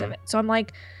rest of it. So I'm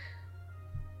like,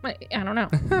 I don't know.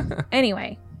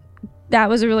 Anyway, that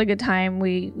was a really good time.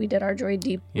 We did our droid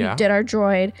deep. Yeah. We did our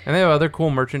droid. And they have other cool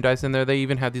merchandise in there. They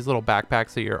even have these little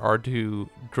backpacks that your R2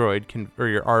 droid or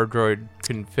your R droid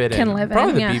can fit Can in. live in,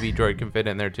 Probably the yeah. BB droid can fit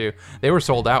in there too. They were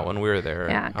sold out when we were there.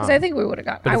 Yeah, because I think we would have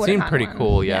got. But I it would've seemed gotten pretty one.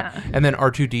 cool, yeah. And then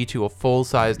R2D2, a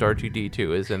full-sized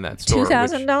R2D2 is in that store.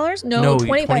 $2,000? No, No,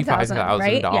 $25,000,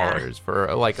 right? Yeah.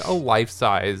 for like a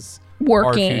life-size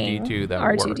Working R2D2 that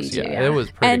R2D2, works. Yeah, yeah. it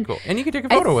was pretty And cool. And you could take a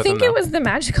photo I with them. think it was the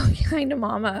magical kind of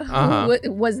mama Uh-huh.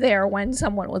 who was there when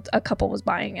a couple was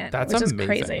buying it. That's which amazing.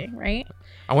 is crazy, right?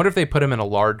 I wonder if they put him in a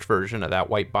large version of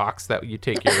that white box that you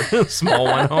take your small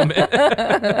one home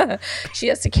in. She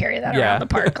has to carry that Yeah. around the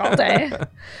park all day.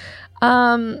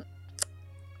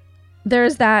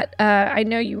 There's that. I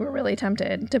know you were really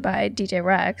tempted to buy DJ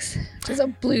Rex, which is a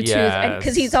Bluetooth,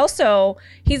 because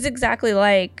he's exactly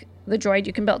like the droid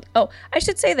you can build. Oh, I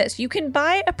should say this: you can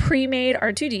buy a pre-made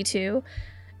R2D2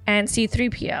 and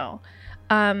C3PO.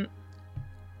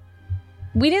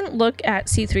 We didn't look at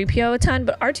C3PO a ton,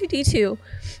 but R2D2,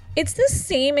 it's the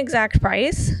same exact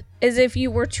price as if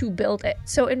you were to build it.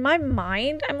 So in my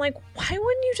mind, I'm like, why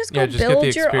wouldn't you just go Just get build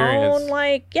the your experience.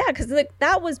 own? Because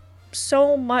that was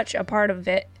so much a part of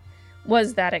it,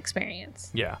 was that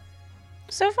experience. Yeah.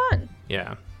 So fun.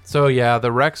 Yeah. So yeah,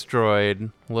 the Rex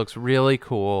droid looks really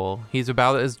cool. He's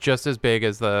just as big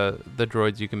as the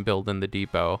droids you can build in the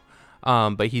depot.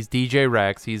 But he's DJ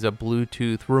Rex. He's a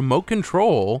Bluetooth remote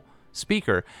control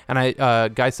speaker. And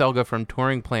Guy Selga from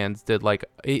Touring Plans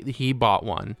he bought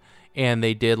one, and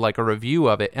they did like a review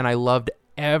of it, and I loved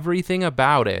everything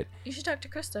about it. You should talk to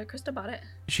Krista. Krista bought it.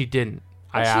 She didn't.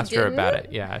 I she asked her about didn't?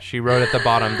 it. Yeah, she wrote at the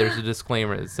bottom. There's a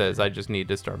disclaimer that says, "I just need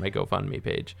to start my GoFundMe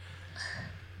page."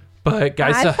 But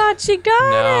I thought she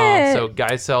got it. So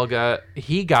Guy Selga,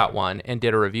 he got one and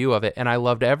did a review of it, and I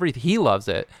loved everything. He loves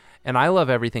it, and I love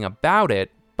everything about it.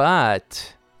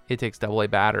 But it takes AA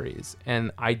batteries,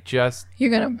 and You're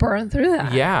gonna burn through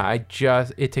that.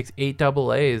 it takes 8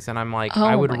 AA's, and I'm like, Oh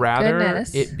I would my rather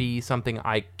goodness. it be something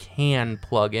I can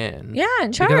plug in. Yeah,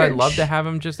 and charge. Because I'd love to have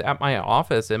him just at my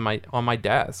office on my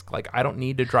desk. Like, I don't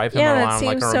need to drive him Yeah, that around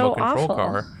like a seems so remote control awful.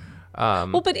 car.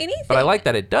 But anything. But I like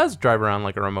that it does drive around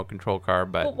like a remote control car.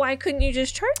 But But why couldn't you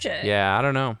just charge it? yeah, I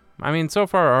don't know. I mean, so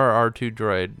far our R2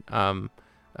 droid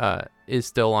is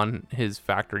still on his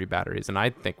factory batteries, and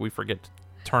I think we forget to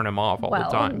turn him off all the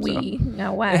time.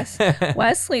 No, Wes.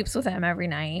 Wes sleeps with him every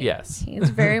night. Yes. He's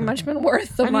very much been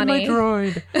worth the I money. need my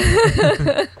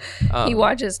droid. He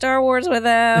watches Star Wars with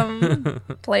him,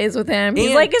 plays with him. He's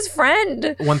And- like his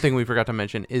friend. One thing we forgot to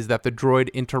mention is that the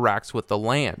droid interacts with the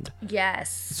land. Yes.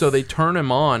 So they turn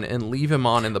him on and leave him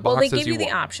on in the box. Well, they as give you the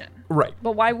walk. option. Right.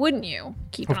 But why wouldn't you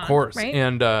keep it Of on? course. Right?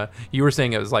 And you were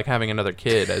saying it was like having another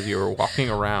kid as you were walking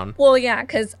around. Well, yeah,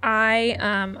 because I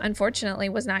unfortunately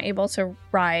was not able to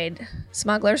ride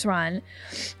Smuggler's Run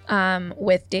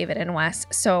with David and Wes.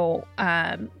 So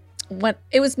when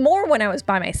it was more when I was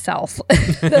by myself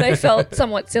that I felt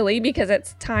somewhat silly, because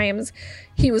at times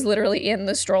he was literally in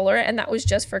the stroller, and that was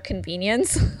just for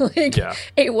convenience. Yeah.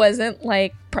 It wasn't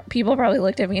like people probably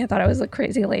looked at me and thought I was a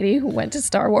crazy lady who went to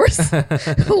Star Wars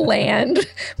land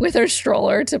with her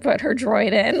stroller to put her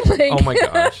droid in. Like, Oh my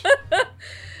gosh.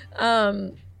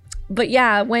 but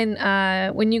yeah,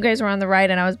 when you guys were on the ride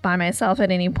and I was by myself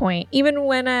at any point, even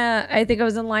when I think I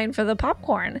was in line for the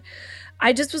popcorn,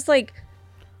 I just was like,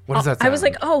 What does that sound? I was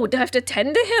like, oh, do I have to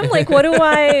tend to him? Like, what do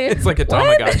I? It's like a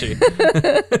what? Tamagotchi.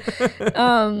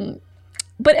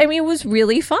 But I mean, it was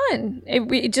really fun.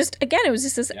 It just, again, it was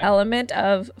just this element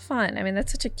of fun. I mean,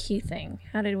 that's such a key thing.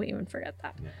 How did we even forget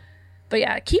that? Yeah. But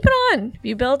yeah, keep it on. If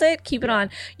you build it, keep it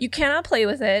on. You cannot play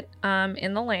with it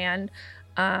in the land.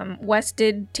 Wes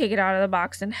did take it out of the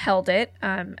box and held it.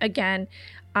 Again,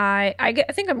 I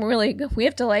think I'm really, we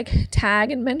have to like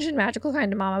tag and mention Magical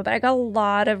Kind of Mama, but I got a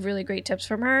lot of really great tips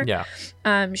from her. Yeah.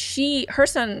 Her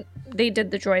son, they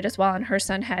did the droid as well, and her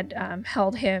son had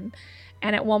held him,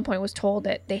 and at one point was told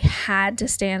that they had to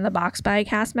stay in the box by a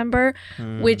cast member,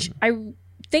 which I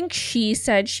think she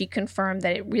said she confirmed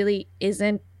that it really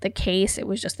isn't the case. It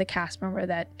was just the cast member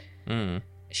that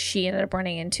she ended up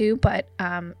running into. But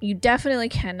you definitely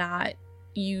cannot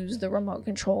use the remote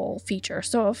control feature.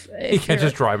 So if You can't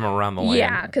just drive them around the land.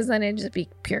 Yeah, because then it'd just be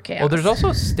pure chaos. Well, there's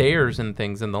also stairs and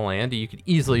things in the land. You could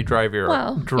easily drive your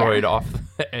droid off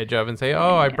the edge of and say,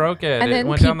 "Oh, I broke it. And it then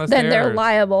went down the stairs." then they're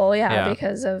liable,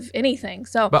 because of anything.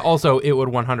 So, but also, it would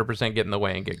 100% get in the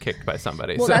way and get kicked by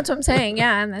somebody. well, that's what I'm saying.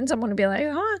 Yeah, and then someone would be like,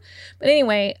 "Huh." But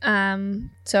anyway,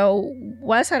 so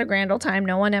Wes had a grand old time.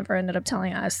 No one ever ended up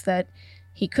telling us that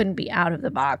he couldn't be out of the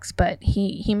box, but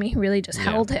he really just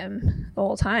held him the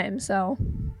whole time. So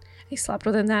I slept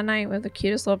with him that night with the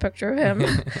cutest little picture of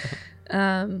him.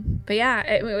 But yeah,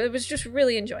 it was just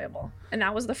really enjoyable. And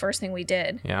that was the first thing we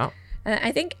did. Yeah. And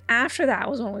I think after that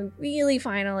was when we really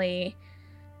finally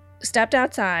stepped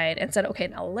outside and said, okay,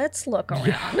 now let's look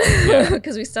around.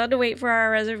 Because we still had to wait for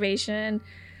our reservation.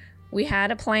 We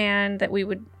had a plan that we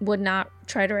would not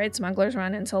try to ride Smuggler's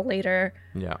Run until later.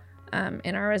 Yeah.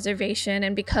 In our reservation.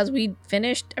 And because we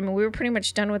finished, we were pretty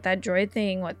much done with that droid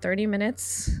thing, 30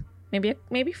 minutes?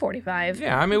 Maybe 45.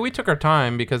 Yeah, we took our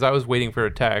time because I was waiting for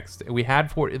a text. We had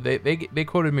they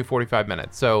quoted me 45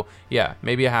 minutes. So, yeah,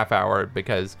 maybe a half hour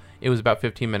because it was about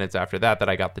 15 minutes after that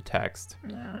I got the text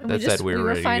that said we were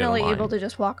ready to finally get in line. able to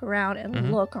just walk around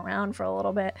and look around for a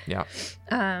little bit. Yeah.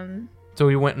 So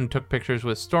we went and took pictures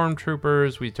with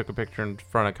stormtroopers. We took a picture in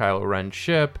front of Kylo Ren's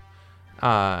ship.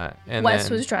 And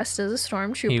Wes was dressed as a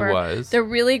stormtrooper. He was. They're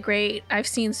really great. I've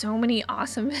seen so many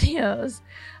awesome videos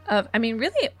of,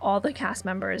 really all the cast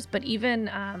members, but even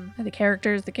the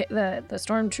characters, the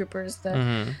stormtroopers,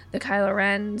 the Kylo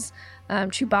Ren's,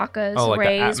 Chewbacca's,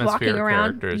 Rey's walking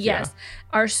around. Yes,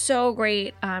 are so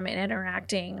great in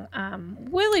interacting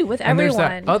really with and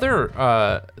everyone.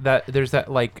 There's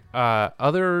that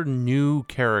other new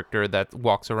character that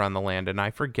walks around the land, and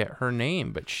I forget her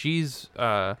name, but she's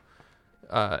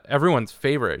everyone's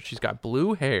favorite. She's got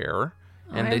blue hair,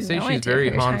 and they say she's very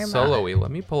Han Solo-y. Let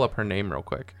me pull up her name real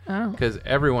quick, because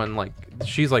everyone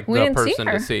she's the person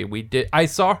to see. I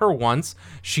saw her once.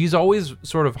 She's always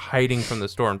sort of hiding from the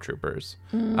stormtroopers,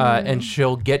 and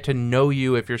she'll get to know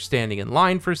you if you're standing in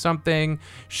line for something.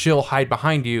 She'll hide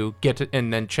behind you,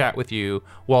 and then chat with you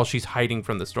while she's hiding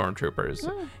from the stormtroopers.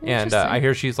 And I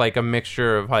hear she's a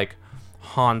mixture of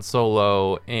Han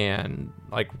Solo and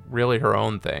really her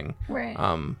own thing. Right.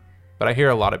 But I hear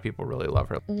a lot of people really love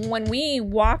her. When we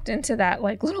walked into that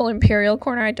little Imperial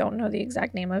corner, I don't know the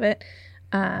exact name of it.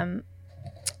 There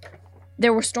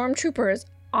were stormtroopers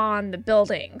on the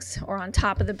buildings or on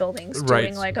top of the buildings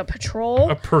doing a patrol.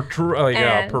 A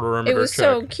perimeter. It was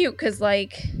so cute because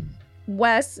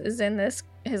Wes is in his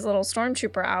little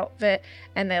stormtrooper outfit,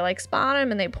 and they spot him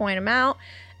and they point him out.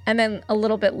 And then a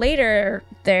little bit later,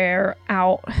 they're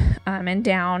out and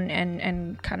down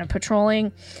and kind of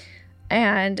patrolling.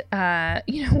 And, Wes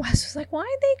was like, why'd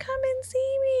they come and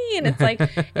see me? And it's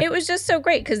it was just so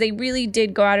great because they really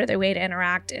did go out of their way to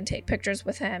interact and take pictures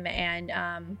with him. And,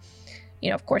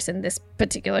 of course, in this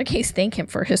particular case, thank him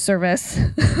for his service.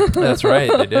 That's right.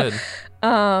 They did.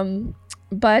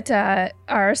 But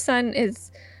our son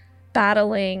is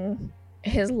battling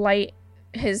his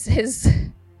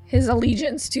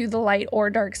allegiance to the light or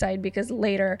dark side because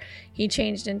later he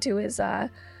changed into his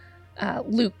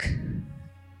Luke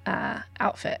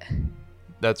outfit.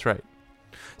 That's right.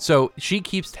 So she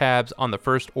keeps tabs on the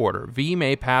First Order. V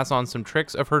may pass on some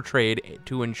tricks of her trade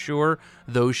to ensure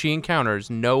those she encounters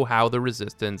know how the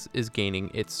Resistance is gaining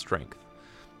its strength.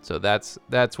 So that's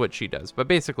what she does. But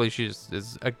basically, she just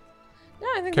is a. No,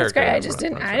 I think that's great. I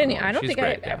don't think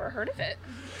I've ever heard of it.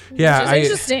 Yeah, which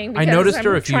is interesting. I noticed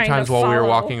her a few times while we were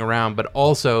walking around, but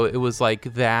also it was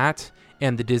that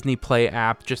and the Disney Play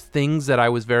app, just things that I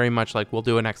was very much we'll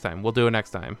do it next time. We'll do it next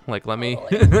time. Let me.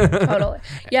 Totally.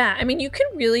 Yeah, you can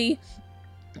really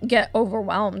get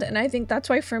overwhelmed. And I think that's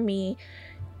why for me,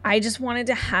 I just wanted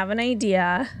to have an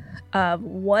idea of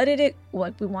we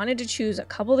wanted to choose a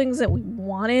couple things that we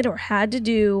wanted or had to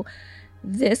do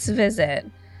this visit.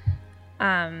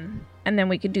 And then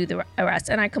we could do the rest.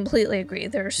 And I completely agree.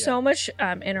 There's so much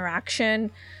interaction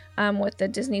with the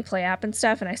Disney Play app and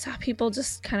stuff. And I saw people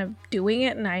just kind of doing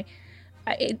it. And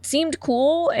it seemed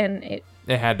cool. And it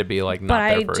had to be not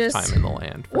their first time in the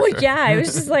land. Well, sure. Yeah. I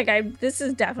was just this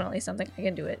is definitely something I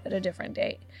can do it at a different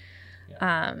date.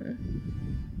 Yeah.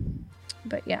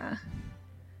 But yeah.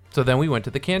 So then we went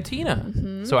to the cantina.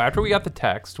 Mm-hmm. So after we got the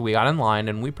text, we got in line,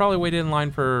 and we probably waited in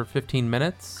line for 15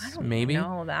 minutes, maybe. I don't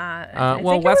know that.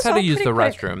 Well, Wes had to use the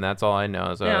restroom. That's all I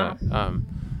know. So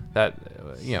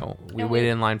we waited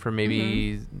in line for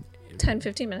maybe 10,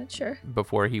 15 minutes, sure.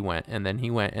 Before he went, and then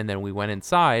we went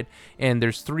inside, and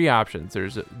there's three options.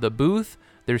 There's the booth,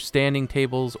 there's standing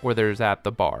tables, or there's at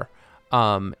the bar.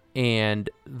 And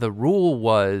the rule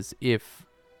was if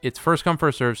it's first come,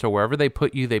 first serve. So wherever they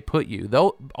put you,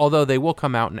 although they will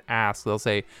come out and ask, they'll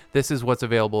say, this is what's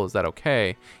available. Is that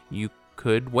okay? You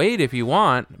could wait if you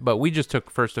want, but we just took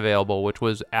first available, which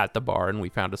was at the bar, and we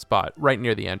found a spot right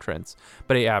near the entrance.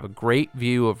 But you have a great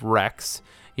view of Rex.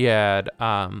 You had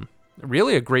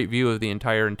really a great view of the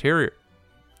entire interior.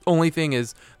 Only thing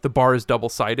is the bar is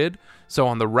double-sided. So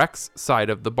on the Rex side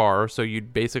of the bar, so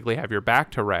you'd basically have your back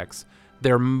to Rex,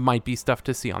 there might be stuff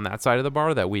to see on that side of the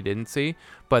bar that we didn't see,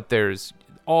 but there's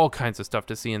all kinds of stuff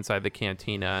to see inside the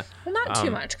cantina. Well, not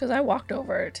too much, because I walked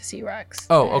over to see Rex.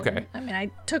 Oh, okay. I mean,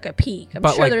 I took a peek.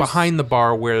 But like behind the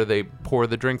bar where they pour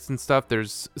the drinks and stuff,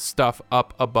 there's stuff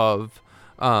up above.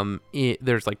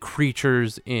 There's like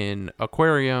creatures in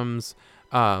aquariums,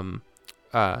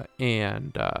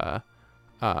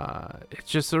 it's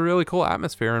just a really cool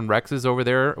atmosphere, and Rex is over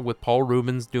there with Paul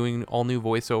Rubens doing all new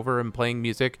voiceover and playing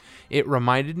music. It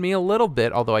reminded me a little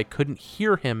bit, although I couldn't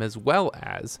hear him as well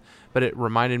as, but it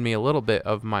reminded me a little bit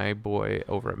of my boy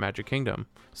over at Magic Kingdom,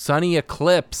 Sunny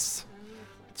Eclipse.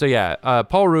 So yeah,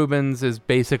 Paul Rubens is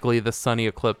basically the Sunny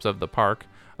Eclipse of the park,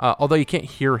 although you can't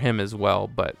hear him as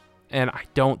well, and I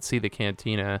don't see the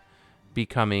cantina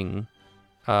becoming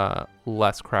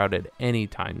less crowded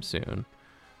anytime soon.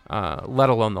 Let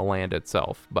alone the land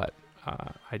itself, but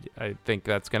I think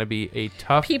that's going to be a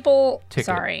tough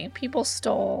ticket. People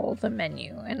stole the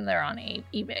menu, and they're on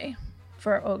eBay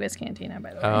for Olga's Cantina,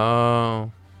 by the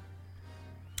way.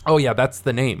 Oh yeah, that's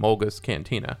the name, Olga's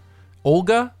Cantina.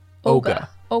 Olga. Olga.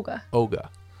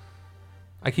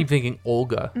 I keep thinking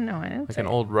Olga. No, I didn't. Like an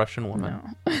old Russian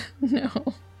woman. No.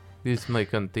 This is my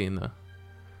cantina.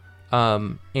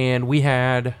 And we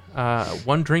had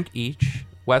one drink each.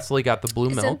 Wesley got the blue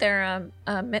milk. Isn't there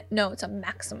no, it's a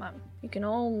maximum. You can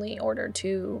only order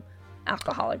 2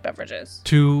 alcoholic beverages.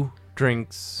 2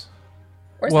 drinks.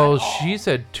 Well, she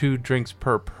said 2 drinks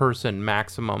per person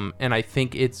maximum, and I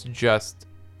think it's just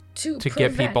to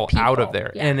get people out of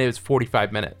there. Yeah. And it was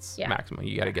 45 minutes maximum.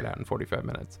 You got to get out in 45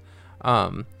 minutes.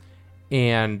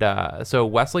 So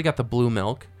Wesley got the blue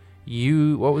milk.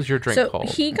 What was your drink called?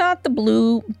 So he got the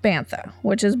blue bantha,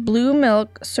 which is blue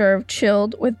milk served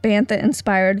chilled with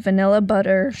bantha-inspired vanilla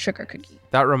butter sugar cookie.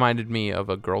 That reminded me of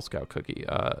a Girl Scout cookie.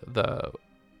 The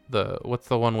what's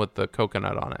the one with the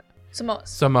coconut on it?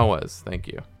 Samoas. Thank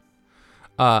you.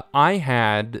 I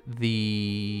had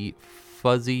the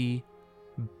fuzzy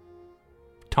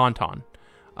tauntaun,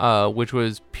 which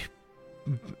was.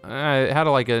 I had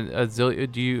like a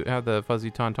zillion. Do you have the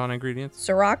fuzzy tauntaun ingredients?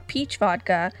 Ciroc peach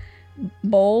vodka,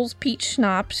 Bowls peach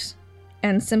schnapps,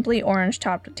 and Simply Orange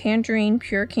topped with tangerine,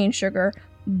 pure cane sugar,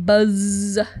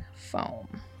 Buzz Foam.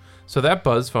 So that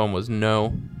Buzz Foam was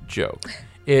no joke.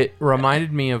 It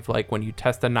reminded me of like when you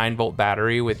test a 9-volt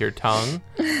battery with your tongue,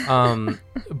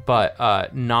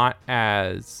 but not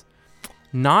as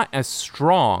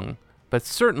strong, but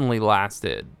certainly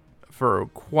lasted for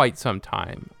quite some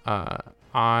time.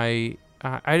 I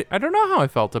don't know how I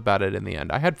felt about it in the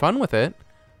end. I had fun with it,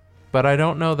 but I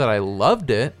don't know that I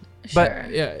loved it. Sure.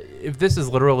 But if this is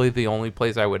literally the only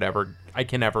place I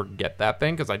can ever get that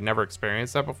thing, because I'd never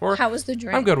experienced that before. How was the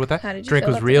drink? I'm good with that. How did you drink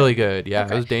feel was really good. Yeah,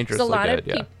 okay. It was dangerously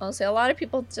good. I'll say a lot of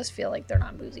people just feel like they're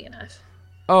not boozy enough.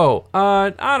 Oh,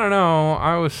 I don't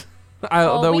know.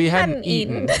 Though we hadn't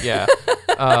eaten. Yeah.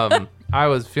 I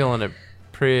was feeling it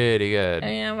pretty good.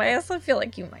 Yeah, but I also feel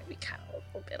like you might be kind of a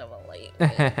little bit of a late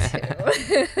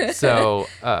too. So,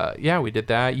 yeah, we did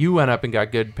that. You went up and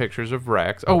got good pictures of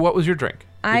Rex. Oh, what was your drink?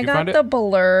 I got the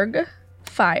Belerg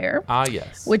Fire. Ah,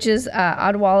 yes. Which is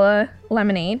Odwalla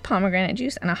lemonade, pomegranate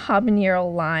juice, and a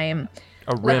habanero lime.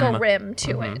 A rim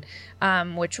to it.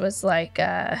 Which was like,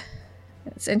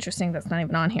 it's interesting that's not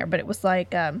even on here, but it was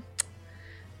like, not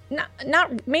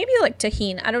maybe like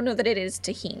tahini. I don't know that it is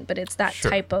tahini, but it's that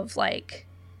type of like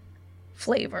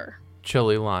flavor.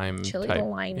 Chili limey,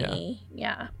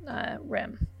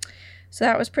 rim. So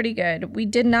that was pretty good. We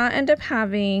did not end up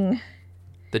having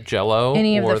the Jello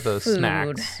or the food.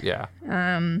 Snacks. Yeah.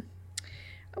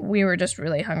 We were just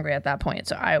really hungry at that point,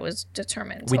 so I was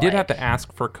determined. We did have to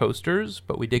ask for coasters,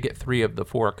 but we did get 3 of the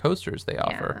 4 coasters they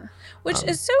offer. Which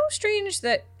is so strange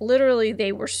that literally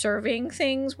they were serving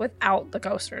things without the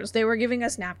coasters. They were giving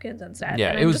us napkins instead.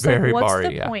 Yeah, it was very what's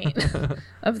Bari. What's the point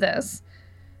of this?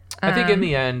 I think in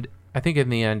the end,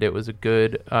 it was a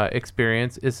good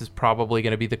experience. This is probably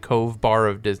going to be the Cove Bar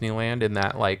of Disneyland, in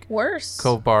that like worse.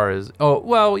 Cove Bar is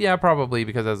probably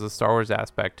because it has a Star Wars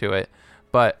aspect to it.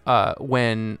 But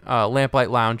when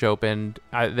Lamplight Lounge opened,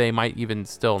 they might even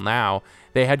still now,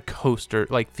 they had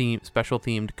special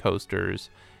themed coasters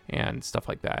and stuff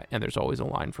like that. And there's always a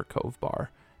line for Cove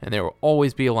Bar, and there will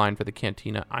always be a line for the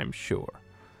Cantina, I'm sure.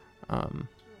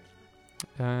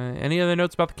 Any other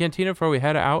notes about the cantina before we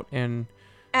head out? And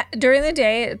During the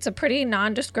day, it's a pretty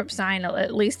nondescript sign,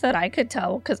 at least that I could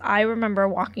tell, because I remember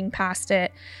walking past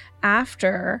it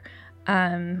after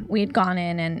we had gone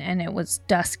in and it was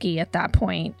dusky at that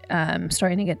point,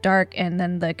 starting to get dark, and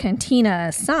then the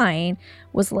cantina sign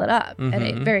was lit up and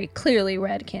it very clearly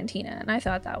read cantina, and I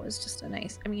thought that was just a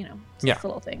nice, just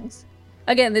little things.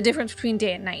 Again, the difference between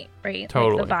day and night, right?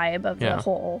 Totally. Like the vibe of the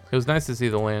whole. It was nice to see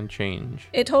the land change.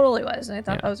 It totally was, and I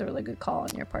thought that was a really good call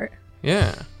on your part.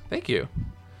 Yeah, thank you.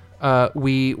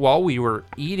 While we were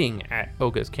eating at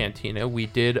Oga's Cantina, we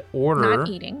did order... Not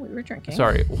eating, we were drinking.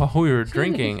 Sorry, while we were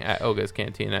drinking at Oga's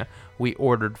Cantina, we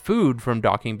ordered food from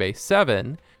Docking Bay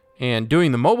 7, and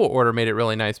doing the mobile order made it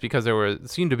really nice because there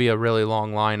seemed to be a really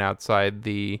long line outside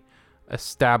the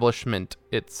establishment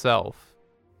itself.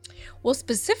 Well,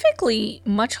 specifically,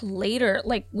 much later,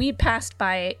 like we passed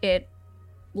by it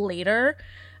later.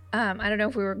 I don't know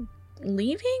if we were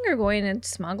leaving or going in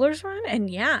Smuggler's Run, and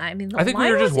I think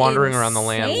we were just wandering around the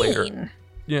land later. insane.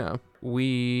 Yeah,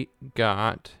 we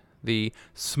got the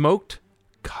smoked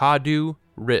Kadu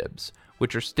ribs,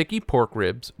 which are sticky pork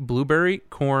ribs, blueberry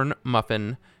corn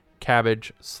muffin,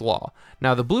 cabbage slaw.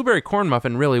 Now, the blueberry corn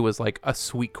muffin really was like a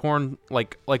sweet corn,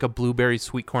 like a blueberry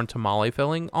sweet corn tamale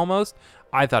filling almost.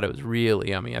 I thought it was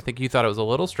really yummy. I think you thought it was a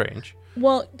little strange.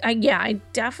 Well, I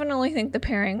definitely think the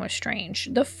pairing was strange.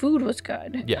 The food was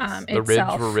good. Yes, the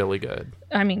ribs were really good.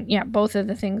 Both of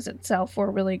the things itself were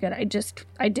really good. I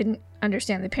didn't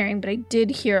understand the pairing, but I did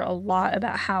hear a lot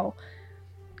about how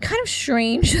kind of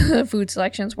strange the food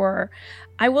selections were.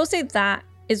 I will say that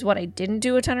is what I didn't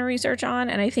do a ton of research on,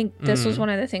 and I think this was one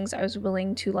of the things I was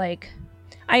willing to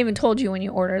I even told you when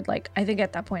you ordered, I think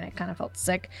at that point I kind of felt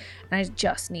sick and I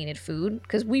just needed food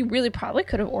because we really probably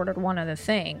could have ordered one other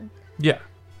thing. Yeah.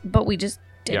 But we just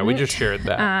didn't. Yeah, we just shared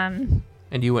that. And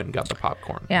you went and got the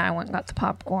popcorn. Yeah, I went and got the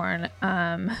popcorn.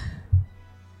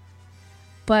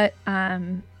 But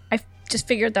I just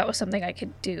figured that was something I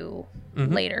could do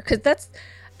later because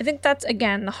I think that's,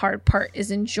 again, the hard part is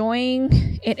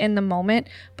enjoying it in the moment,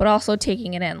 but also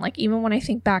taking it in. Like, even when I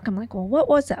think back, I'm like, well, what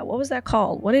was that? What was that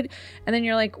called? And then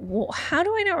you're like, well, how do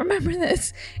I not remember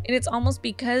this? And it's almost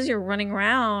because you're running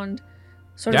around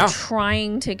sort of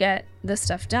trying to get this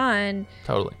stuff done.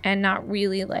 Totally. And not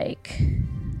really,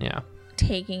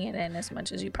 taking it in as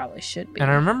much as you probably should be. And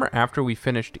I remember after we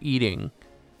finished eating,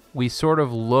 we sort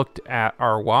of looked at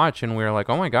our watch and we were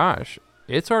like, oh my gosh,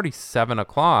 it's already 7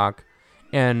 o'clock.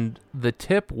 And the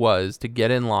tip was to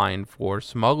get in line for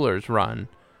Smuggler's Run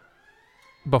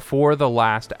before the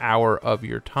last hour of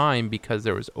your time because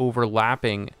there was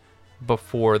overlapping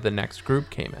before the next group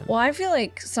came in. Well, I feel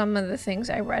like some of the things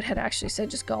I read had actually said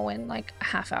just go in a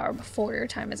half hour before your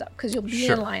time is up because you'll be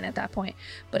in line at that point.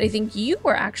 But I think you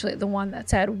were actually the one that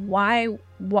said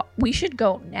we should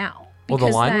go now. Well, the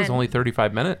line was only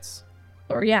 35 minutes.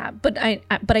 But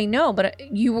I know,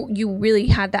 you really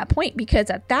had that point because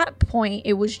at that point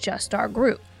it was just our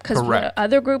group because the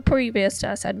other group previous to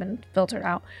us had been filtered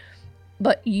out.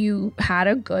 But you had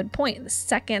a good point. The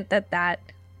second that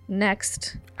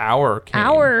next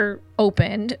hour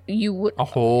opened, you would a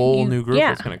whole new group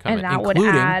was going to come in, that including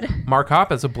would add Mark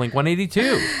Hoppus as a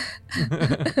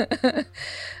Blink-182.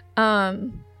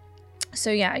 So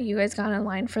you guys got in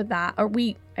line for that, or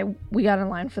we got in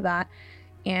line for that.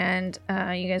 And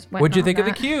you guys went. What'd you think of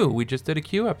the queue? We just did a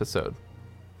queue episode.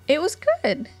 It was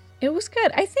good.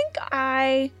 I think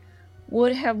I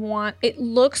would have it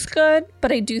looks good,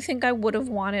 but I do think I would have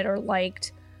wanted or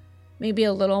liked maybe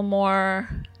a little more,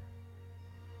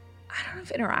 I don't know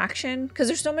if interaction, because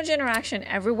there's so much interaction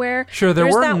everywhere. Sure, there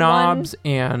were knobs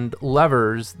and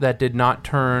levers that did not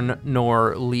turn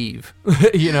nor leave.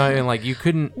 You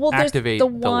couldn't activate the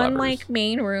one levers.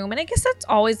 Main room, and I guess that's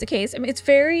always the case. I mean,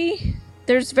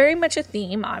 there's very much a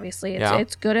theme, obviously.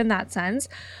 It's good in that sense.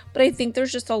 But I think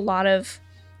there's just a lot of,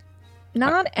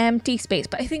 not empty space,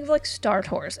 but I think of Star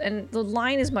Tours. And the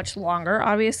line is much longer,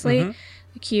 obviously,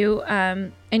 the queue.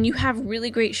 And you have really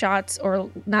great shots, or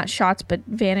not shots, but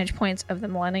vantage points of the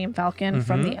Millennium Falcon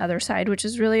from the other side, which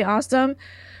is really awesome.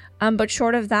 But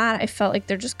short of that, I felt like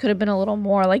there just could have been a little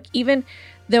more. Even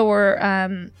there were,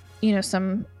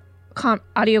 some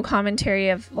audio commentary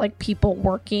of people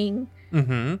working.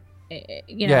 Mm-hmm.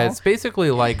 Yeah, it's basically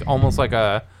almost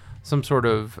like some sort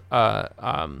of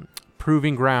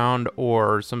proving ground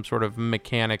or some sort of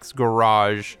mechanic's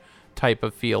garage type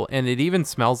of feel, and it even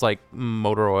smells like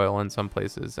motor oil in some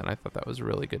places, and I thought that was a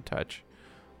really good touch.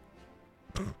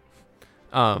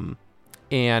 And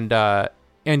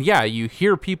you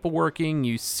hear people working,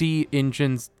 you see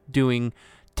engines doing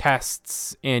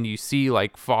tests, and you see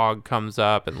fog comes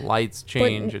up and lights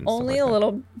change, but and only stuff a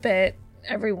little bit.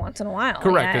 every once in a while.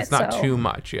 Correct. Yeah, It's not so- too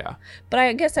much. Yeah. But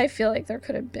I guess I feel like there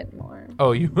could have been more.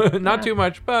 Oh, you not too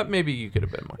much, but maybe you could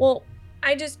have been more. Well,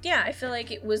 I feel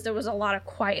like there was a lot of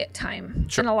quiet time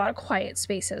Sure. and a lot of quiet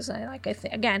spaces. And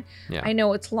again, Yeah. I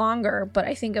know it's longer, but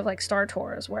I think of like Star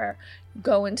Tours where you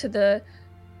go into the,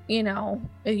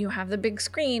 you have the big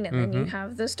screen and then you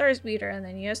have the Star Speeder and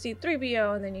then you have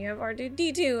C-3PO and then you have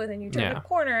R2-D2 and then you turn Yeah. the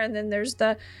corner and then there's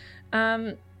the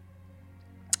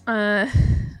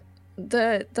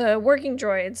working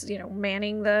droids,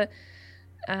 manning the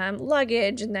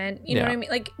luggage, and then you know Yeah. what I mean,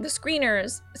 like the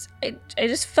screeners. I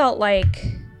just felt like,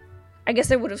 I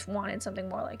guess I would have wanted something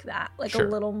more like that, like Sure. a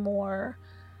little more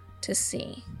to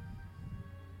see.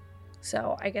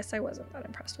 So I guess I wasn't that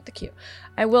impressed with the queue.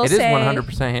 I will It is say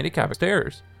 100% handicap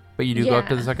stairs, but you do go up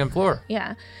to Yeah. the second floor.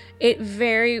 Yeah, it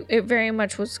very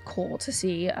much was cool to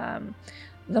see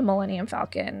the Millennium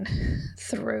Falcon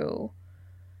through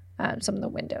some of the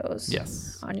windows.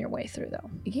 Yes. On your way through, though.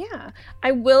 Yeah,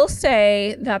 I will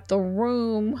say that the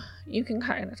room, you can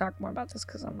kind of talk more about this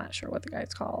because I'm not sure what the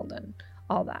guy's called and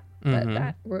all that, but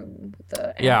that room with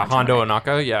the Yeah, Hondo animatronic-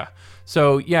 Ohnaka. Yeah.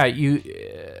 So yeah,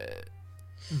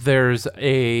 there's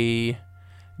a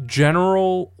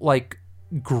general like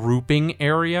grouping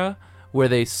area where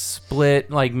they split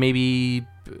like maybe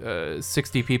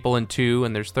 60 people in two,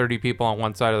 and there's 30 people on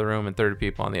one side of the room and 30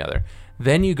 people on the other.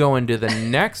 Then you go into the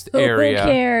next area. Who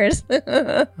cares?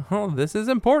 Oh, this is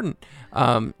important.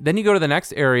 Then you go to the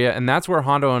next area, and that's where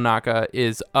Hondo Ohnaka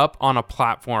is up on a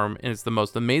platform, and it's the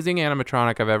most amazing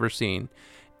animatronic I've ever seen.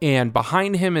 And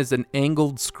behind him is an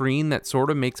angled screen that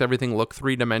sort of makes everything look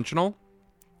three-dimensional.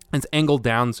 It's angled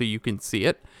down so you can see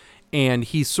it. And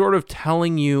he's sort of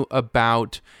telling you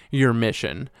about your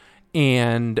mission.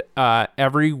 And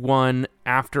everyone,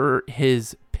 after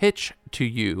his pitch to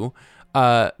you,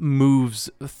 moves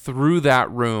through that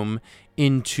room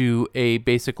into a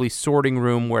basically sorting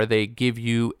room where they give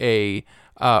you a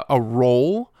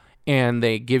role, and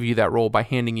they give you that role by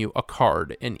handing you a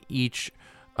card. And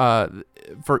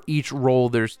for each role,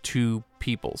 there's two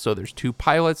people. So there's two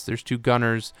pilots, there's two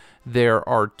gunners, there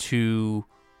are two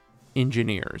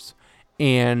engineers,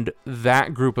 and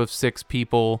that group of 6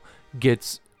 people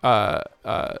gets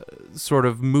sort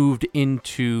of moved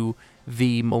into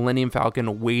the Millennium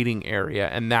Falcon waiting area,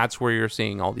 and that's where you're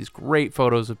seeing all these great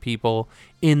photos of people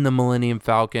in the Millennium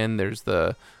Falcon. There's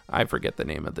I forget the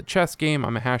name of the chess game.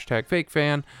 I'm a #fake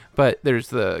fan, but there's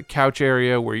the couch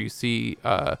area where you see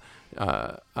the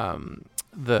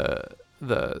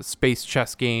space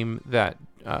chess game that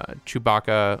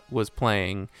Chewbacca was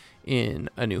playing in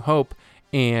A New Hope,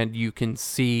 and you can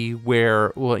see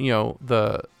where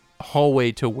the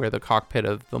hallway to where the cockpit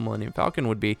of the Millennium Falcon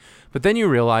would be. But then you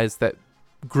realize that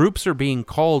groups are being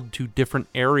called to different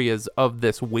areas of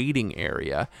this waiting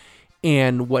area.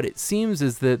 And what it seems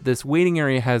is that this waiting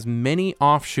area has many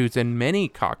offshoots and many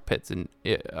cockpits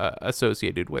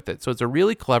associated with it. So it's a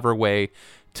really clever way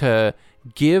to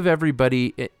give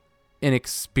everybody an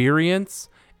experience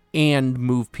and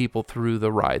move people through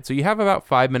the ride. So you have about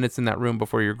 5 minutes in that room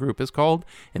before your group is called,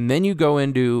 and then you go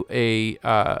into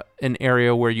an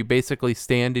area where you basically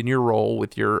stand in your role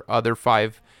with your other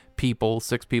 5 people,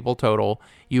 6 people total.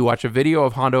 You watch a video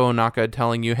of Hondo Ohnaka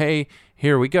telling you, hey,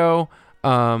 here we go.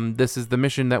 This is the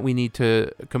mission that we need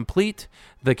to complete.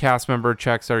 The cast member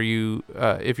checks,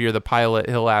 if you're the pilot,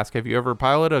 he'll ask, have you ever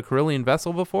piloted a Corellian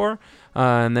vessel before?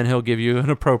 And then he'll give you an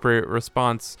appropriate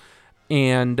response.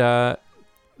 And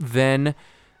then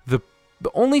the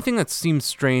only thing that seems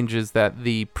strange is that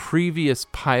the previous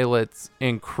pilots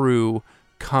and crew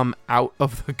come out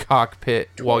of the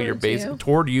cockpit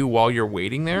toward you while you're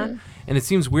waiting there. And it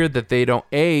seems weird that they don't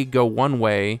A, go one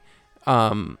way,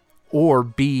 or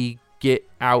B, get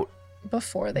out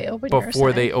before they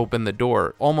open the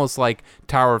door. Almost like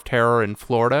Tower of Terror in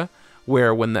Florida,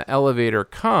 where when the elevator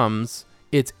comes,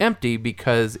 it's empty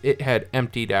because it had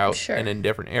emptied out in a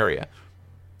different area.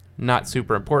 Not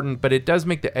super important, but it does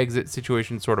make the exit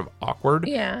situation sort of awkward.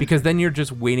 Yeah. Because then you're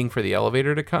just waiting for the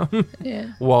elevator to come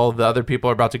Yeah. while the other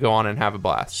people are about to go on and have a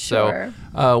blast. Sure.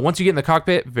 So once you get in the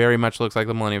cockpit, very much looks like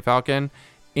the Millennium Falcon,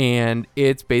 and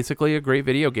it's basically a great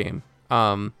video game.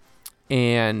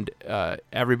 And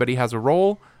everybody has a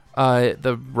role.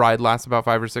 The ride lasts about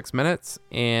 5 or 6 minutes,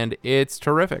 and it's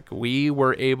terrific. We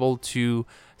were able to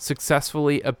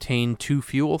successfully obtain 2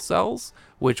 fuel cells,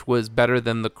 which was better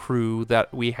than the crew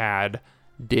that we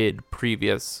did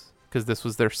previous, because this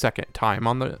was their second time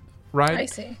on the ride. I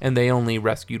see. And they only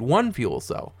rescued 1 fuel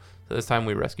cell. So this time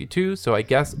we rescued 2. So I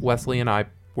guess Wesley and I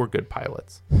we're good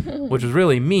pilots, which was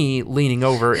really me leaning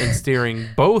over and steering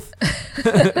both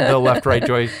the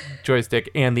left-right joystick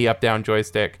and the up-down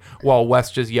joystick, while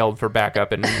Wes just yelled for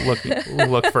backup and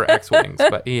looked for X-wings.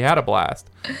 But he had a blast,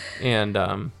 and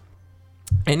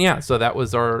yeah, so that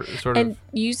was our sort of. And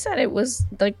you said it was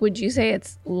like, would you say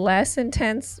it's less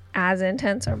intense, as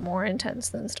intense, or more intense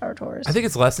than Star Tours? I think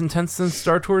it's less intense than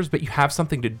Star Tours, but you have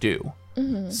something to do.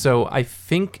 Mm-hmm. So I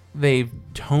think they've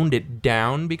toned it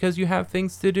down because you have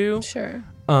things to do. Sure.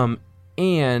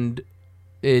 And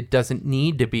it doesn't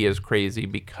need to be as crazy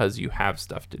because you have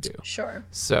stuff to do. Sure.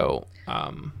 So,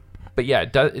 but yeah,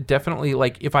 it definitely,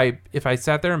 like, if I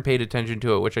sat there and paid attention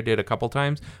to it, which I did a couple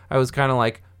times, I was kind of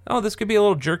like, oh, this could be a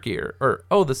little jerkier, or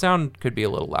oh, the sound could be a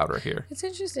little louder here. It's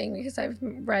interesting because I've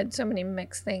read so many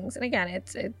mixed things, and again,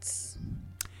 it's an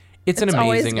amazing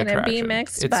always attraction. Be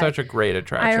mixed, it's such a great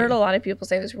attraction. I heard a lot of people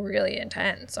say it was really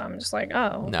intense, so I'm just like,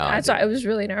 oh, no. I was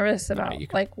really nervous about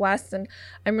like Wes, and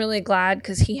I'm really glad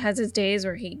because he has his days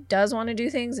where he does want to do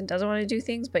things and doesn't want to do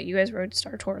things. But you guys rode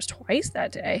Star Tours twice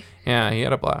that day. Yeah, he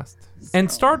had a blast. So.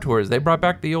 And Star Tours, they brought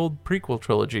back the old prequel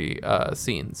trilogy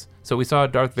scenes. So we saw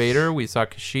Darth Vader, we saw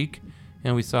Kashyyyk,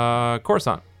 and we saw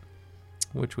Coruscant,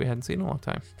 which we hadn't seen in a long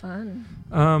time.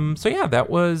 Fun. So yeah,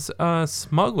 that was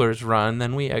Smuggler's Run.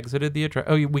 Then we exited the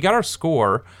attraction. Oh, we got our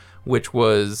score, which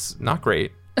was not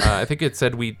great. I think it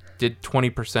said we did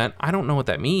 20%. I don't know what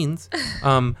that means.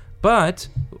 But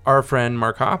our friend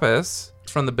Mark Hoppus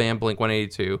from the band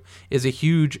Blink-182 is a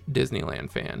huge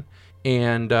Disneyland fan.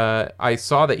 And I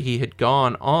saw that he had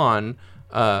gone on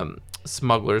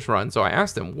Smuggler's Run. So I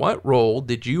asked him, what role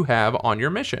did you have on your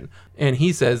mission? And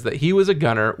he says that he was a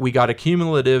gunner. We got a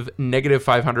cumulative negative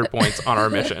 500 points on our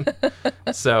mission.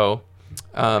 So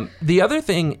the other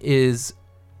thing is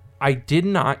I did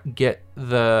not get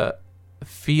the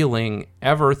feeling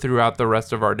ever throughout the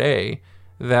rest of our day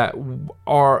that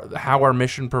how our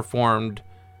mission performed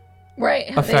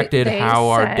affected how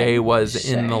our day was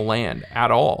in the land at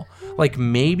all. Like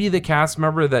maybe the cast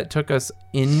member that took us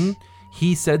in,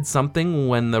 he said something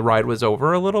when the ride was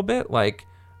over a little bit, like,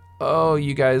 oh,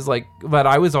 you guys, like, but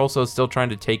I was also still trying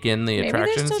to take in the attraction.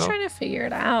 Maybe they're still trying to figure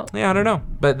it out. Yeah, I don't know.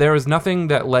 But there was nothing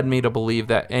that led me to believe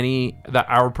that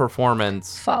our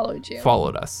performance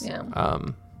followed us. Yeah.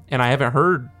 And I haven't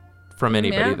heard from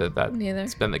anybody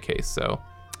that's been the case. So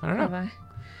I don't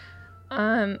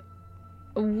know.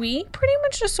 We pretty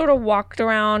much just sort of walked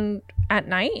around at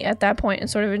night at that point and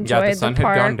sort of enjoyed the park. Yeah, the sun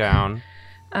had gone down.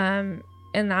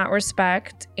 In that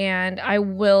respect. And I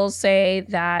will say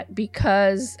that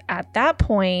because at that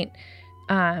point,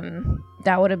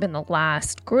 that would have been the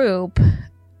last group,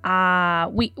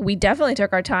 we definitely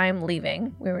took our time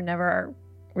leaving. We were never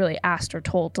really asked or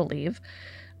told to leave.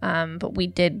 But we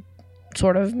did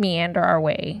sort of meander our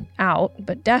way out,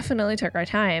 but definitely took our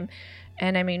time.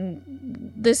 And I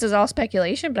mean, this is all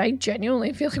speculation, but I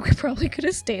genuinely feel like we probably could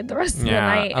have stayed the rest of the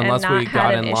night. Unless and not we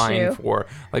got in line issue. for,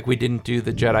 like, we didn't do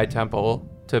the Jedi Temple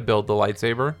to build the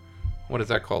lightsaber. What is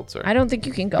that called, sir? I don't think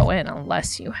you can go in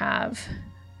unless you have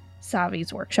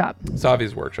Savi's workshop.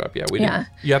 Savi's workshop, yeah. Didn't.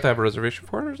 You have to have a reservation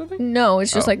for it or something? No,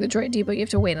 it's just like the Droid Depot. You have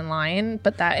to wait in line,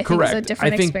 but that I think is a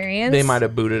different experience. They might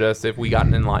have booted us if we got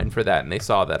in line for that and they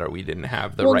saw that, or we didn't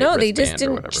have the right wristband. Well, no, they just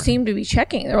didn't seem to be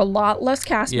checking. There were a lot less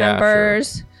cast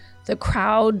members. Sure. The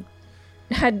crowd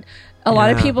had a lot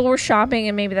of people were shopping,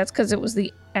 and maybe that's because it was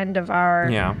the end of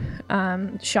our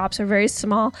shops are very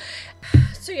small.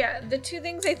 So yeah, the two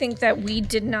things I think that we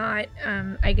did not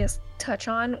I guess touch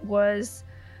on was,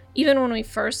 even when we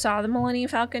first saw the Millennium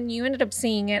Falcon, you ended up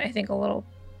seeing it, I think, a little.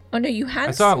 Oh no, you had.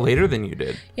 I saw it later than you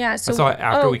did. Yeah, so I saw it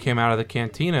after we came out of the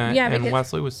cantina, and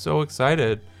Wesley was so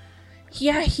excited.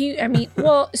 Yeah,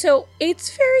 so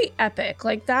it's very epic.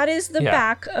 Like, that is the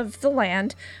back of the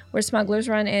land where Smuggler's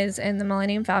Run is and the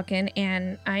Millennium Falcon.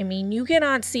 And, I mean, you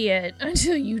cannot see it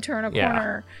until you turn a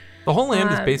corner. The whole land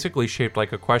is basically shaped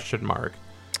like a question mark.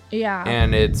 Yeah.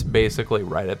 And it's basically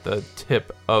right at the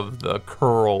tip of the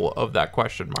curl of that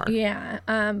question mark. Yeah.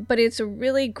 But it's a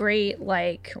really great,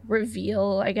 like,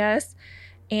 reveal, I guess.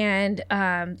 And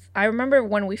I remember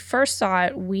when we first saw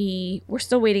it, we were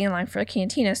still waiting in line for the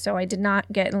cantina, so I did not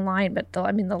get in line. But the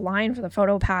line for the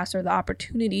photo pass, or the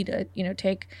opportunity to,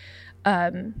 take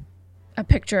a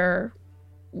picture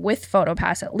with photo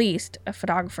pass, at least a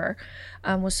photographer,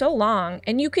 was so long.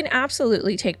 And you can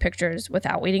absolutely take pictures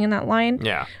without waiting in that line.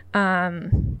 Yeah. But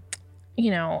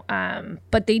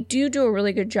they do a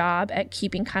really good job at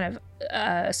keeping kind of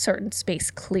a certain space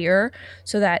clear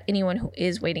so that anyone who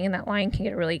is waiting in that line can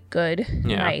get a really good,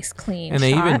 nice, clean and shot.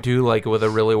 they even do like with a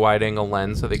really wide angle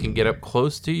lens so they can get up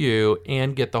close to you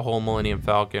and get the whole Millennium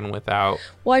Falcon without.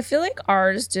 Well, I feel like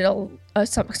ours did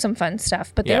some fun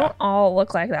stuff, but they Yeah. don't all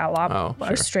look like that. A lot are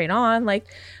sure. straight on. Like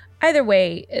either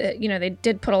way, they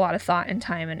did put a lot of thought and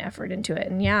time and effort into it.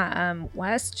 And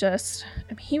Wes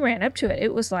he ran up to it.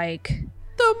 It was like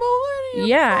The Millennium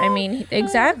yeah, Falcon. I mean,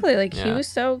 exactly. Like he Yeah. was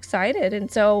so excited.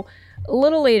 And so a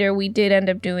little later, we did end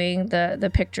up doing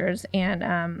the pictures, and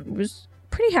was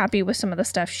pretty happy with some of the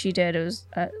stuff she did. It was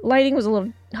lighting was a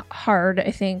little hard,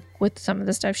 I think, with some of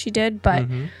the stuff she did, but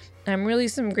really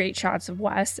some great shots of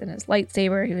Wes and his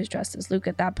lightsaber. He was dressed as Luke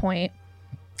at that point.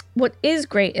 What is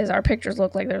great is our pictures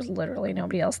look like there's literally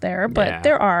nobody else there, but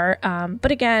there are.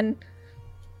 But again,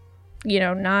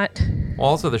 not.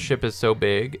 Also, the ship is so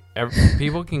big,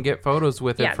 people can get photos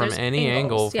with it from there's any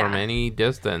angles, angle, from any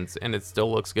distance, and it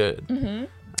still looks good. And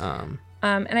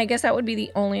I guess that would be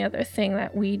the only other thing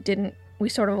that we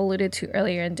sort of alluded to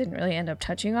earlier and didn't really end up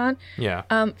touching on. Yeah.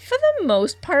 For the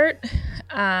most part,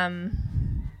 the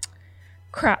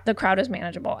crowd is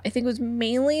manageable. I think it was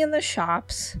mainly in the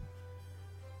shops.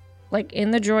 Like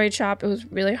in the droid shop, it was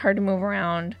really hard to move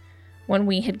around when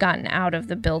we had gotten out of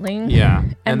the building. Yeah.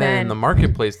 And then in the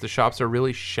marketplace, the shops are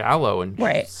really shallow and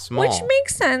small. Which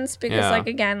makes sense because,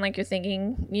 again, you're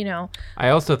thinking, I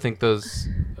also think those,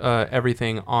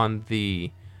 everything on the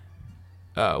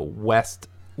west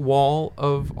wall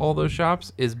of all those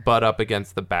shops is butt up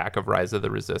against the back of Rise of the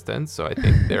Resistance. So I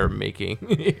think they're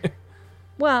making...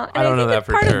 Well, and I don't know that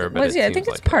for sure, but I think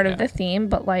it's part of the theme,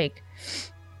 but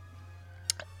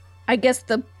I guess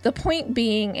the point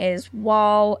being is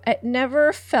while it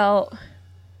never felt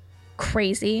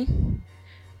crazy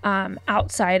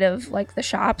outside of the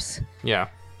shops. Yeah.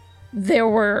 There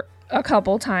were a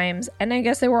couple times, and I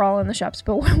guess they were all in the shops,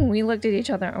 but when we looked at each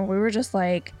other and we were just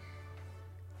like,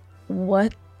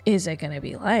 what is it going to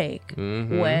be like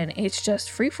when it's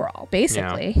just free for all,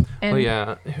 basically? Yeah. And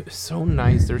it was so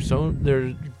nice.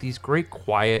 There's these great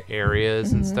quiet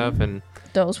areas and stuff, and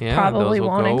those probably those will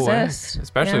won't go away. exist,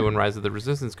 especially when Rise of the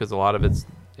Resistance, because a lot of it's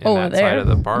in that side of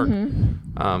the park.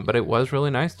 But it was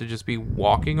really nice to just be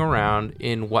walking around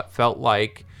in what felt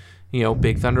like,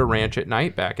 Big Thunder Ranch at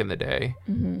night back in the day,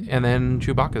 and then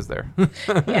Chewbacca's there.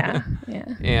 yeah.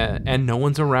 And no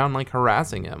one's around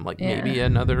harassing him. Maybe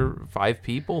another 5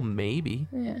 people, maybe.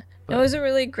 Yeah. It was a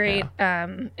really great,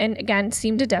 and again,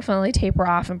 seemed to definitely taper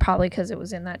off, and probably because it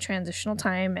was in that transitional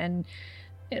time, and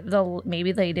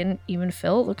maybe they didn't even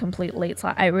fill the complete late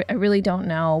slot. I really don't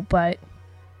know, but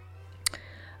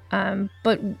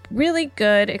really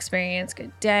good experience,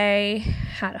 good day,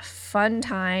 had a fun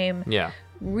time. Yeah.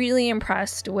 Really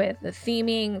impressed with the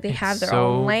theming. They have their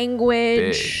own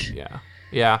language. Big.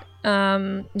 Yeah.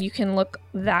 You can look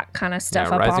that kind of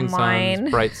stuff up Rising online. Suns,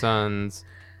 Bright Suns,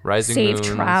 Rising Safe Moons,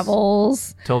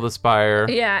 Travels. Tilda Spire.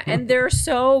 Yeah, and they're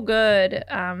so good.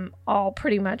 All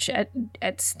pretty much at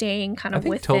staying kind of I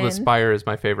think within. Tilda Spire is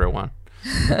my favorite one.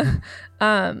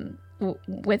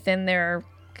 Within their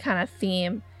kind of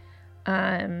theme.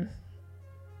 Yeah,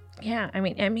 I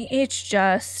mean, it's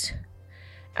just.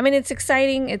 I mean, it's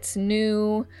exciting. It's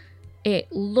new.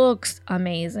 It looks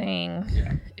amazing.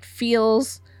 Yeah. It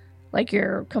feels like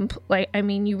you're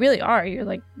you really are.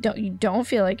 You're you don't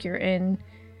feel like you're in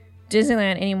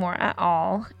Disneyland anymore at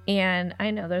all. And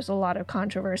I know there's a lot of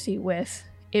controversy with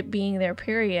it being there,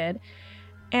 period.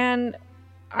 And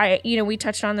we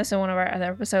touched on this in one of our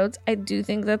other episodes. I do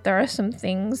think that there are some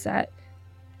things that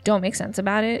don't make sense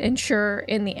about it. And sure,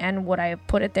 in the end, would I have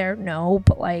put it there? No,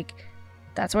 but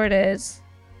that's where it is.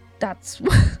 That's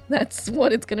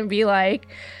what it's gonna be like.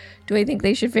 Do I think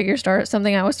they should figure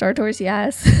something out with Star Tours?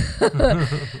 Yes.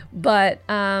 but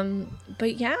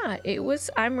yeah, it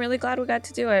was. I'm really glad we got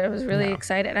to do it. I was really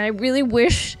excited, and I really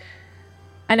wish.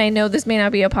 And I know this may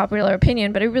not be a popular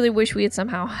opinion, but I really wish we had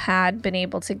somehow had been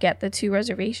able to get the 2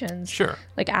 reservations. Sure.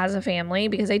 As a family,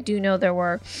 because I do know there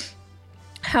were.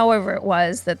 However, it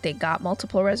was that they got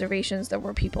multiple reservations. There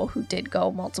were people who did go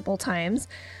multiple times.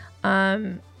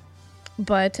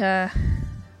 But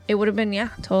it would have been,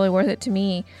 totally worth it to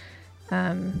me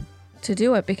to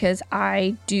do it, because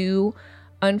I do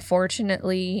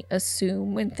unfortunately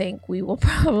assume and think we will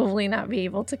probably not be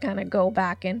able to kind of go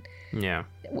back, and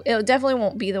it definitely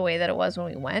won't be the way that it was when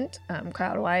we went,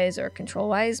 crowd-wise or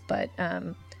control-wise, but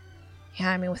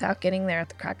without getting there at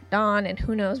the crack of dawn, and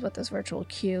who knows what this virtual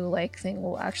queue thing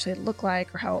will actually look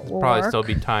like or how it will probably work. Still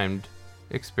be timed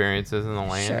experiences in the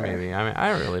land. Sure. Maybe.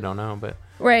 I really don't know, but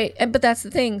right. But that's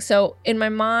the thing. So in my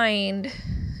mind,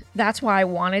 that's why I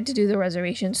wanted to do the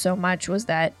reservation so much, was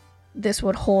that this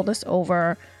would hold us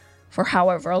over for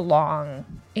however long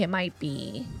it might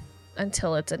be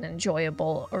until it's an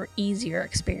enjoyable or easier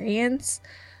experience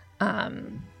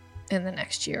in the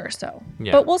next year or so.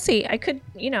 Yeah. But we'll see. I could,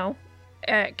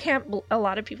 at camp, a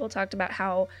lot of people talked about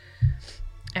how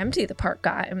empty the park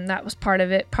got, and that was part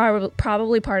of it.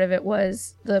 Probably part of it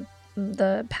was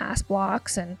the pass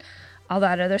blocks and all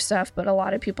that other stuff, but a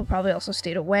lot of people probably also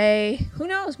stayed away. Who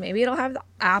knows? Maybe it'll have the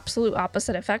absolute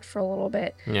opposite effect for a little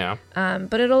bit. Yeah.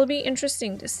 But it'll be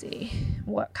interesting to see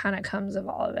what kind of comes of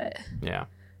all of it. Yeah.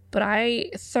 But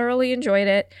I thoroughly enjoyed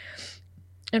it.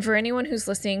 And for anyone who's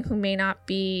listening who may not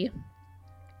be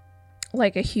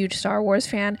like a huge Star Wars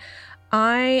fan,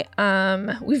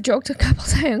 we've joked a couple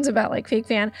times about like fake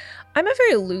fan. I'm a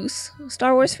very loose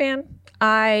Star Wars fan.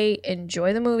 I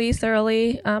enjoy the movies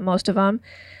thoroughly, most of them,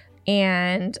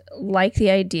 and like the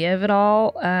idea of it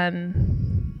all.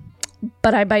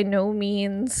 But I by no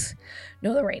means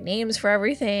know the right names for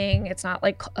everything. It's not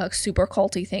like a super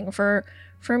culty thing for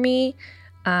me.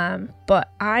 But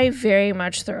I very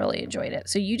much thoroughly enjoyed it.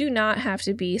 So you do not have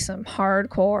to be some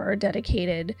hardcore or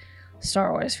dedicated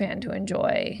Star Wars fan to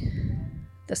enjoy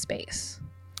the space.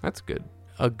 That's good.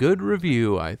 A good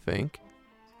review, I think.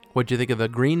 What'd you think of the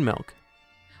green milk?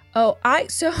 Oh, I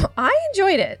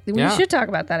enjoyed it. We should talk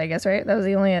about that, I guess, right? That was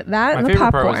the only that My and the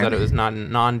favorite popcorn. part was that it was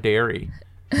non-dairy.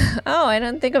 Oh, I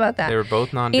didn't think about that. They were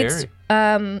both non-dairy. It's,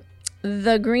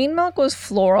 the green milk was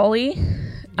florally.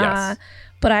 Yes.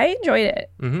 But I enjoyed it.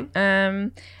 Mm-hmm.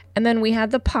 And then we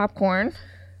had the popcorn.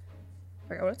 I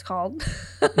forgot what it's called.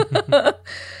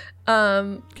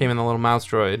 Came in the little mouse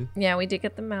droid. Yeah, we did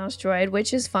get the mouse droid,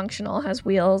 which is functional, has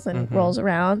wheels and rolls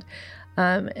around,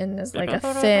 and is like a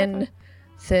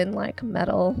thin like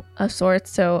metal of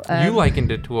sorts. So You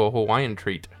likened it to a Hawaiian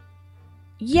treat.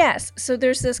 Yes. So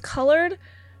there's this colored,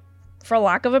 for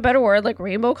lack of a better word, like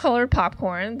rainbow colored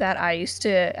popcorn that I used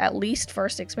to at least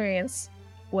first experience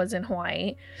was in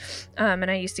Hawaii. And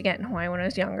I used to get in Hawaii when I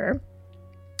was younger.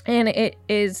 And it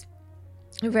is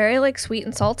very like sweet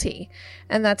and salty.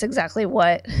 And that's exactly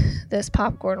what this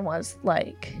popcorn was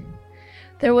like.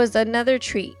 There was another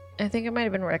treat. I think it might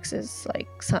have been Rex's,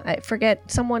 I forget,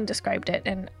 someone described it.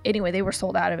 And anyway, they were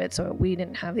sold out of it, so we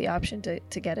didn't have the option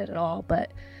to get it at all.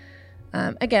 But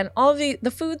again, all of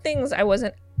the food things I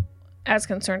wasn't as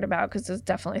concerned about, because it's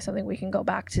definitely something we can go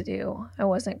back to do. I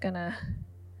wasn't going to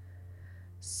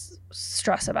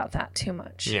stress about that too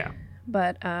much. Yeah.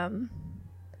 But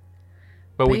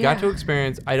we got yeah. to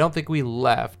experience, I don't think we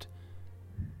left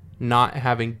not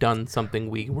having done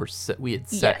something we had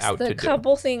set out to do. The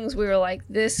couple things we were like,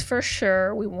 this for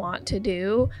sure we want to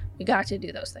do. We got to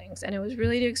do those things. And it was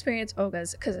really to experience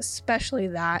Oga's, because especially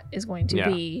that is going to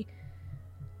be,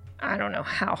 I don't know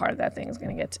how hard that thing is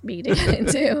going to get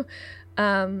into.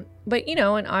 But,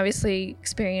 and obviously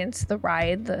experience the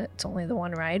ride. It's only the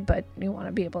one ride, but you want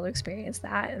to be able to experience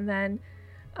that. And then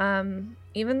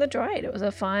even the droid, it was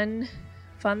a fun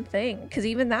thing. Because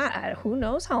even that, who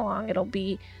knows how long it'll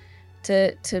be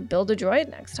to build a droid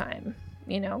next time,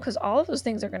 because all of those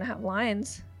things are going to have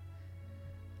lines.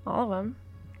 All of them.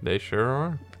 They sure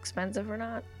are. Expensive or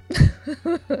not.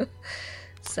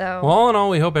 So, well, all in all,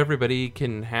 we hope everybody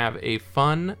can have a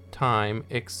fun time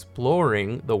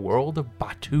exploring the world of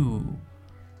Batuu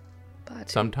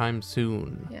sometime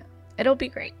soon. Yeah, it'll be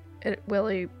great. It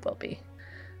really will be.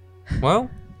 Well,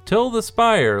 till the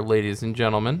spire, ladies and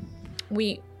gentlemen.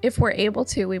 If we're able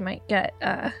to, we might get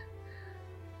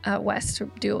Wes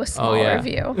to do a small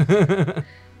review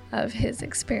of his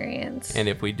experience. And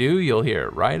if we do, you'll hear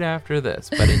it right after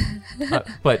this.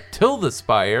 But till the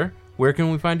spire, where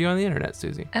can we find you on the internet,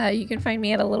 Susie? You can find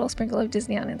me at A Little Sprinkle of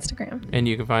Disney on Instagram. And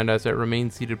you can find us at Remain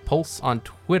Seated Pulse on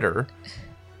Twitter.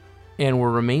 And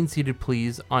we're Remain Seated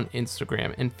Please on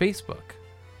Instagram and Facebook.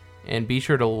 And be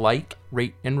sure to like,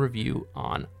 rate, and review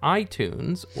on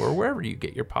iTunes or wherever you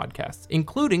get your podcasts,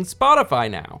 including Spotify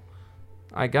now.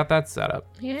 I got that set up.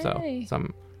 Yay. So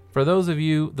for those of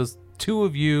you, those two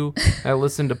of you that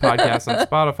listen to podcasts on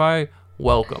Spotify,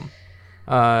 welcome.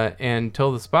 And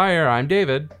till the spire, I'm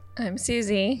David. I'm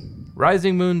Susie.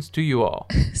 Rising moons to you all.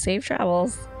 Safe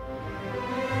travels.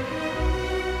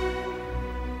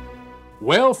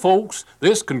 Well, folks,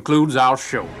 this concludes our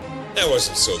show. That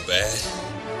wasn't so bad.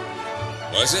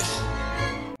 Was it?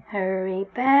 Hurry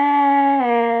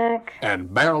back.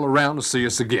 And barrel around to see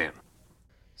us again.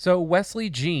 So, Wesley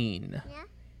Jean. Yeah?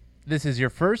 This is your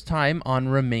first time on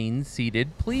Remain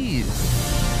Seated, Please.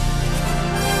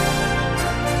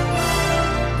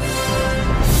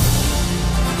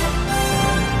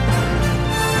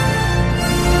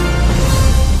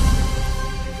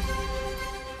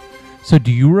 So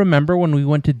do you remember when we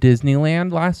went to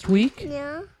Disneyland last week?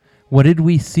 Yeah. What did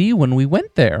we see when we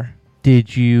went there?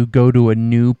 Did you go to a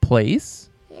new place?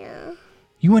 Yeah.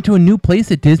 You went to a new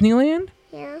place at Disneyland?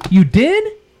 Yeah. You did?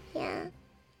 Yeah.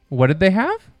 What did they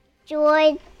have?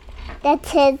 Droid that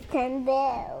kids can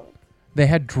build. They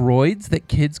had droids that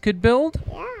kids could build?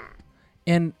 Yeah.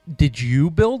 And did you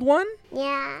build one?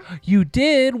 Yeah. You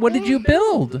did? What did you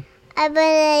build? I built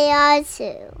a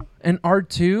R2. An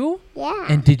R2? Yeah.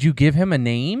 And did you give him a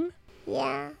name?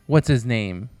 Yeah. What's his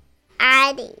name?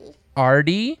 Addy.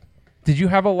 Artie? Did you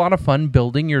have a lot of fun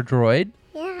building your droid?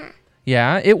 Yeah.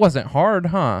 Yeah, it wasn't hard,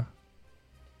 huh?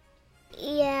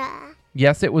 Yeah.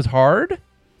 Yes, it was hard?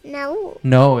 No.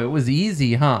 No, it was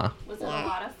easy, huh? Was it a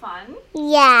lot of fun?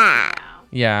 Yeah.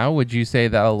 Yeah, would you say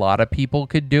that a lot of people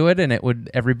could do it and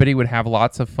everybody would have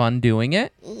lots of fun doing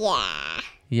it? Yeah.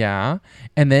 Yeah.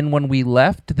 And then when we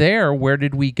left there, where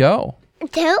did we go?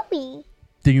 Tell me.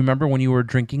 Do you remember when you were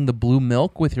drinking the blue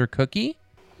milk with your cookie?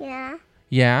 Yeah.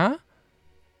 Yeah.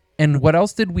 And what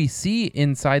else did we see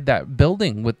inside that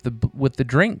building with the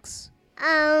drinks?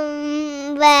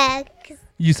 Rex.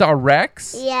 You saw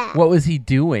Rex? Yeah. What was he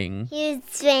doing? He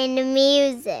was playing the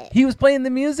music. He was playing the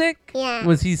music? Yeah.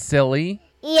 Was he silly?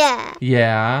 Yeah.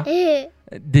 Yeah.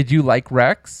 Did you like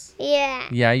Rex? Yeah.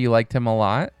 Yeah, you liked him a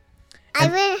lot?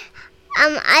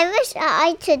 I wish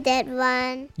I could that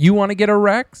one. You want to get a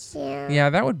Rex? Yeah. Yeah,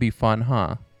 that would be fun,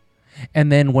 huh?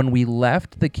 And then when we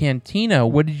left the cantina,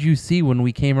 what did you see when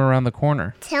we came around the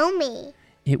corner? Tell me.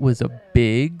 It was a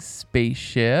big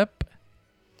spaceship.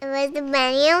 It was the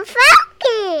Millennium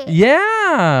Falcon.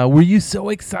 Yeah. Were you so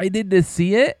excited to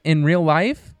see it in real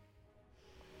life?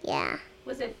 Yeah.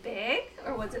 Was it big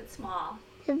or was it small?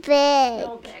 Big.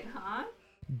 Real big, huh?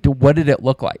 What did it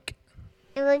look like?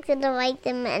 It looked like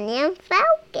the Millennium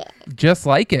Falcon. Just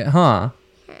like it, huh?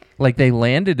 Like they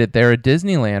landed it there at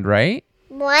Disneyland, right?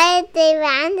 Why did they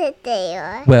land it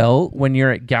there? Well, when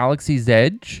you're at Galaxy's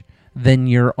Edge, then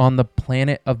you're on the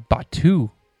planet of Batuu.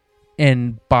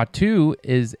 And Batuu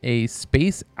is a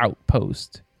space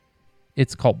outpost.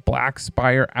 It's called Black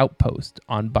Spire Outpost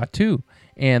on Batuu.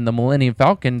 And the Millennium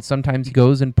Falcon sometimes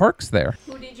goes and parks there.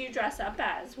 Who did you dress up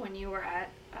as when you were at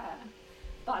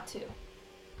Batuu?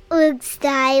 Luke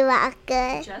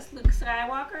Skywalker. Just Luke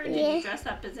Skywalker, or did Yeah. you dress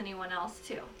up as anyone else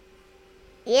too?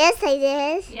 Yes, I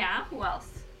did. Yeah, who else?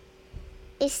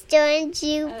 A A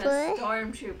stormtrooper.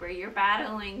 stormtrooper. You're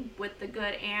battling with the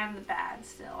good and the bad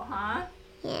still, huh?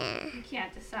 Yeah. You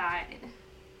can't decide.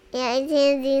 Yeah, I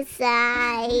did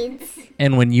decide.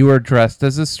 And when you were dressed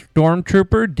as a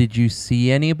stormtrooper, did you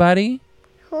see anybody?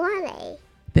 Who are they?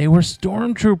 They were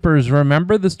stormtroopers.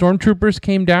 Remember the stormtroopers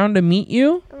came down to meet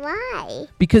you? Why?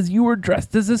 Because you were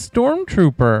dressed as a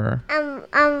stormtrooper.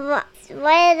 What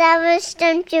did other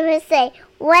stormtroopers say?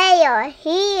 Way or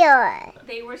here?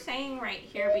 They were saying right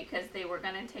here because they were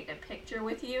going to take a picture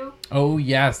with you. Oh,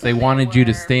 yes. They wanted you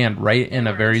to were- stand right in They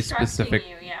a were very instructing specific...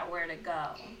 you, where to go.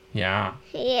 Yeah.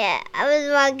 Yeah, I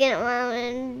was walking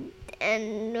around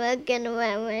and looking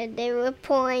around where they were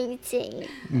pointing.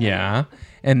 Yeah.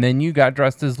 And then you got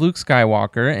dressed as Luke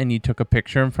Skywalker and you took a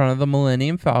picture in front of the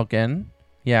Millennium Falcon.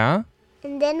 Yeah.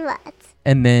 And then what?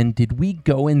 And then did we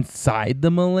go inside the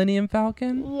Millennium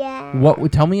Falcon? Yeah.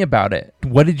 Tell me about it.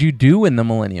 What did you do in the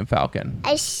Millennium Falcon?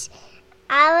 I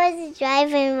was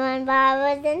driving one, but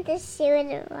I wasn't the shooting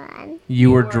one.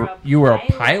 You were a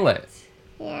pilot.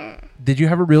 Yeah. Did you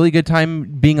have a really good time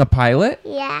being a pilot?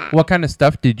 Yeah. What kind of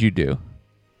stuff did you do?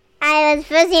 I was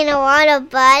pushing a lot of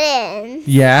buttons.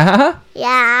 Yeah?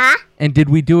 Yeah. And did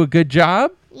we do a good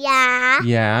job? Yeah.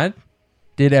 Yeah.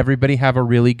 Did everybody have a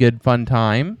really good fun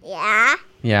time? Yeah.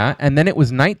 Yeah. And then it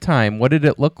was nighttime. What did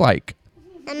it look like?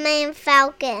 The main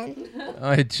Falcon.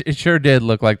 It sure did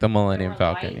look like the There Millennium were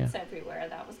Falcon. Yeah. lights everywhere.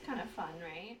 That was kind of fun,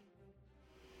 right?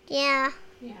 Yeah.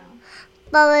 Yeah.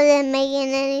 But wasn't making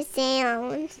any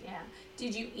sounds. Yeah.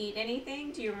 Did you eat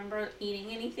anything? Do you remember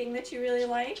eating anything that you really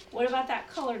liked? What about that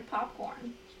colored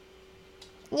popcorn?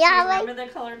 Do you Yeah, remember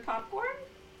the colored popcorn?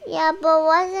 yeah, but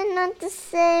wasn't it the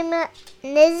same at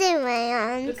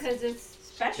Disneyland? Because it's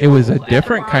special. It was a at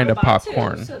different Batu, kind of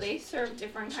popcorn. So they serve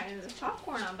different kinds of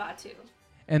popcorn on Batuu.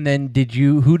 And then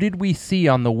who did we see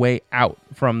on the way out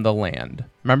from the land?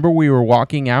 Remember we were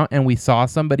walking out and we saw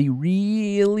somebody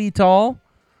really tall?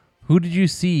 Who did you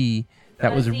see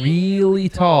that was really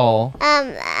tall?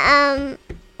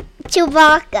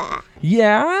 Chewbacca.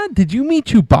 Yeah? Did you meet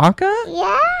Chewbacca?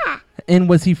 Yeah. And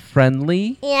was he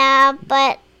friendly? Yeah,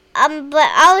 but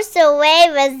also Ray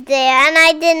was there, and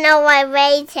I didn't know why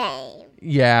Ray came.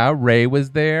 Yeah, Ray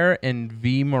was there and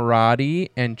V. Marati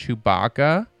and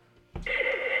Chewbacca.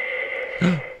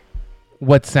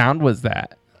 What sound was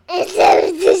that? Instead of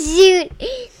to shoot.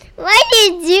 Why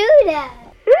did you do that?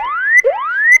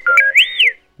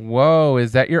 Whoa,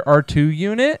 is that your R2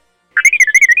 unit?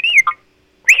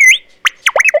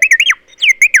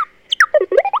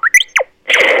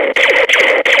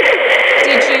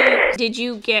 Did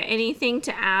you get anything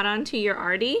to add on to your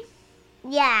RD?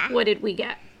 Yeah. What did we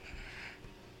get?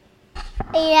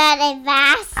 We got a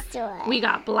blaster. We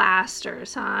got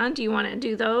blasters, huh? Do you want to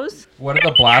do those? What do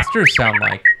the blasters sound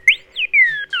like?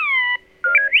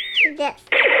 This.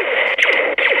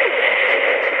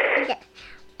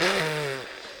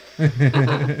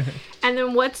 And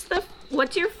then what's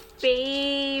your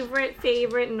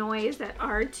favorite noise that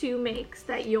R2 makes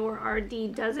that your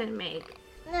RD doesn't make?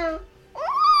 No.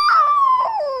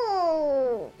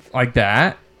 Like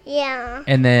that? Yeah.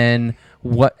 And then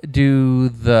what do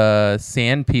the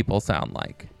sand people sound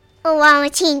like? Oh,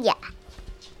 Wamachinya.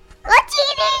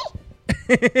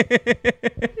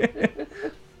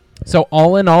 So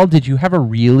all in all, did you have a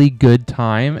really good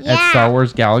time at Star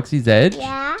Wars Galaxy's Edge?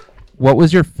 Yeah. What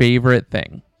was your favorite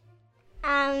thing?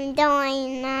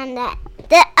 Doing on that.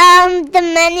 The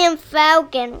Millennium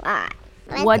Falcon one.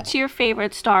 What's your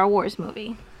favorite Star Wars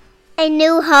movie? A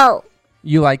New Hope.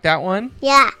 You like that one?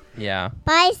 Yeah. Yeah.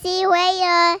 Bye, see you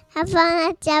later. Have fun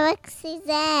at Galaxy's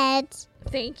Edge.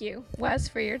 Thank you, Wes,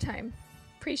 for your time.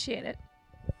 Appreciate it.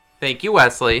 Thank you,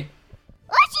 Wesley.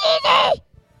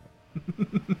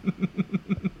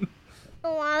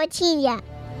 Wamachinya.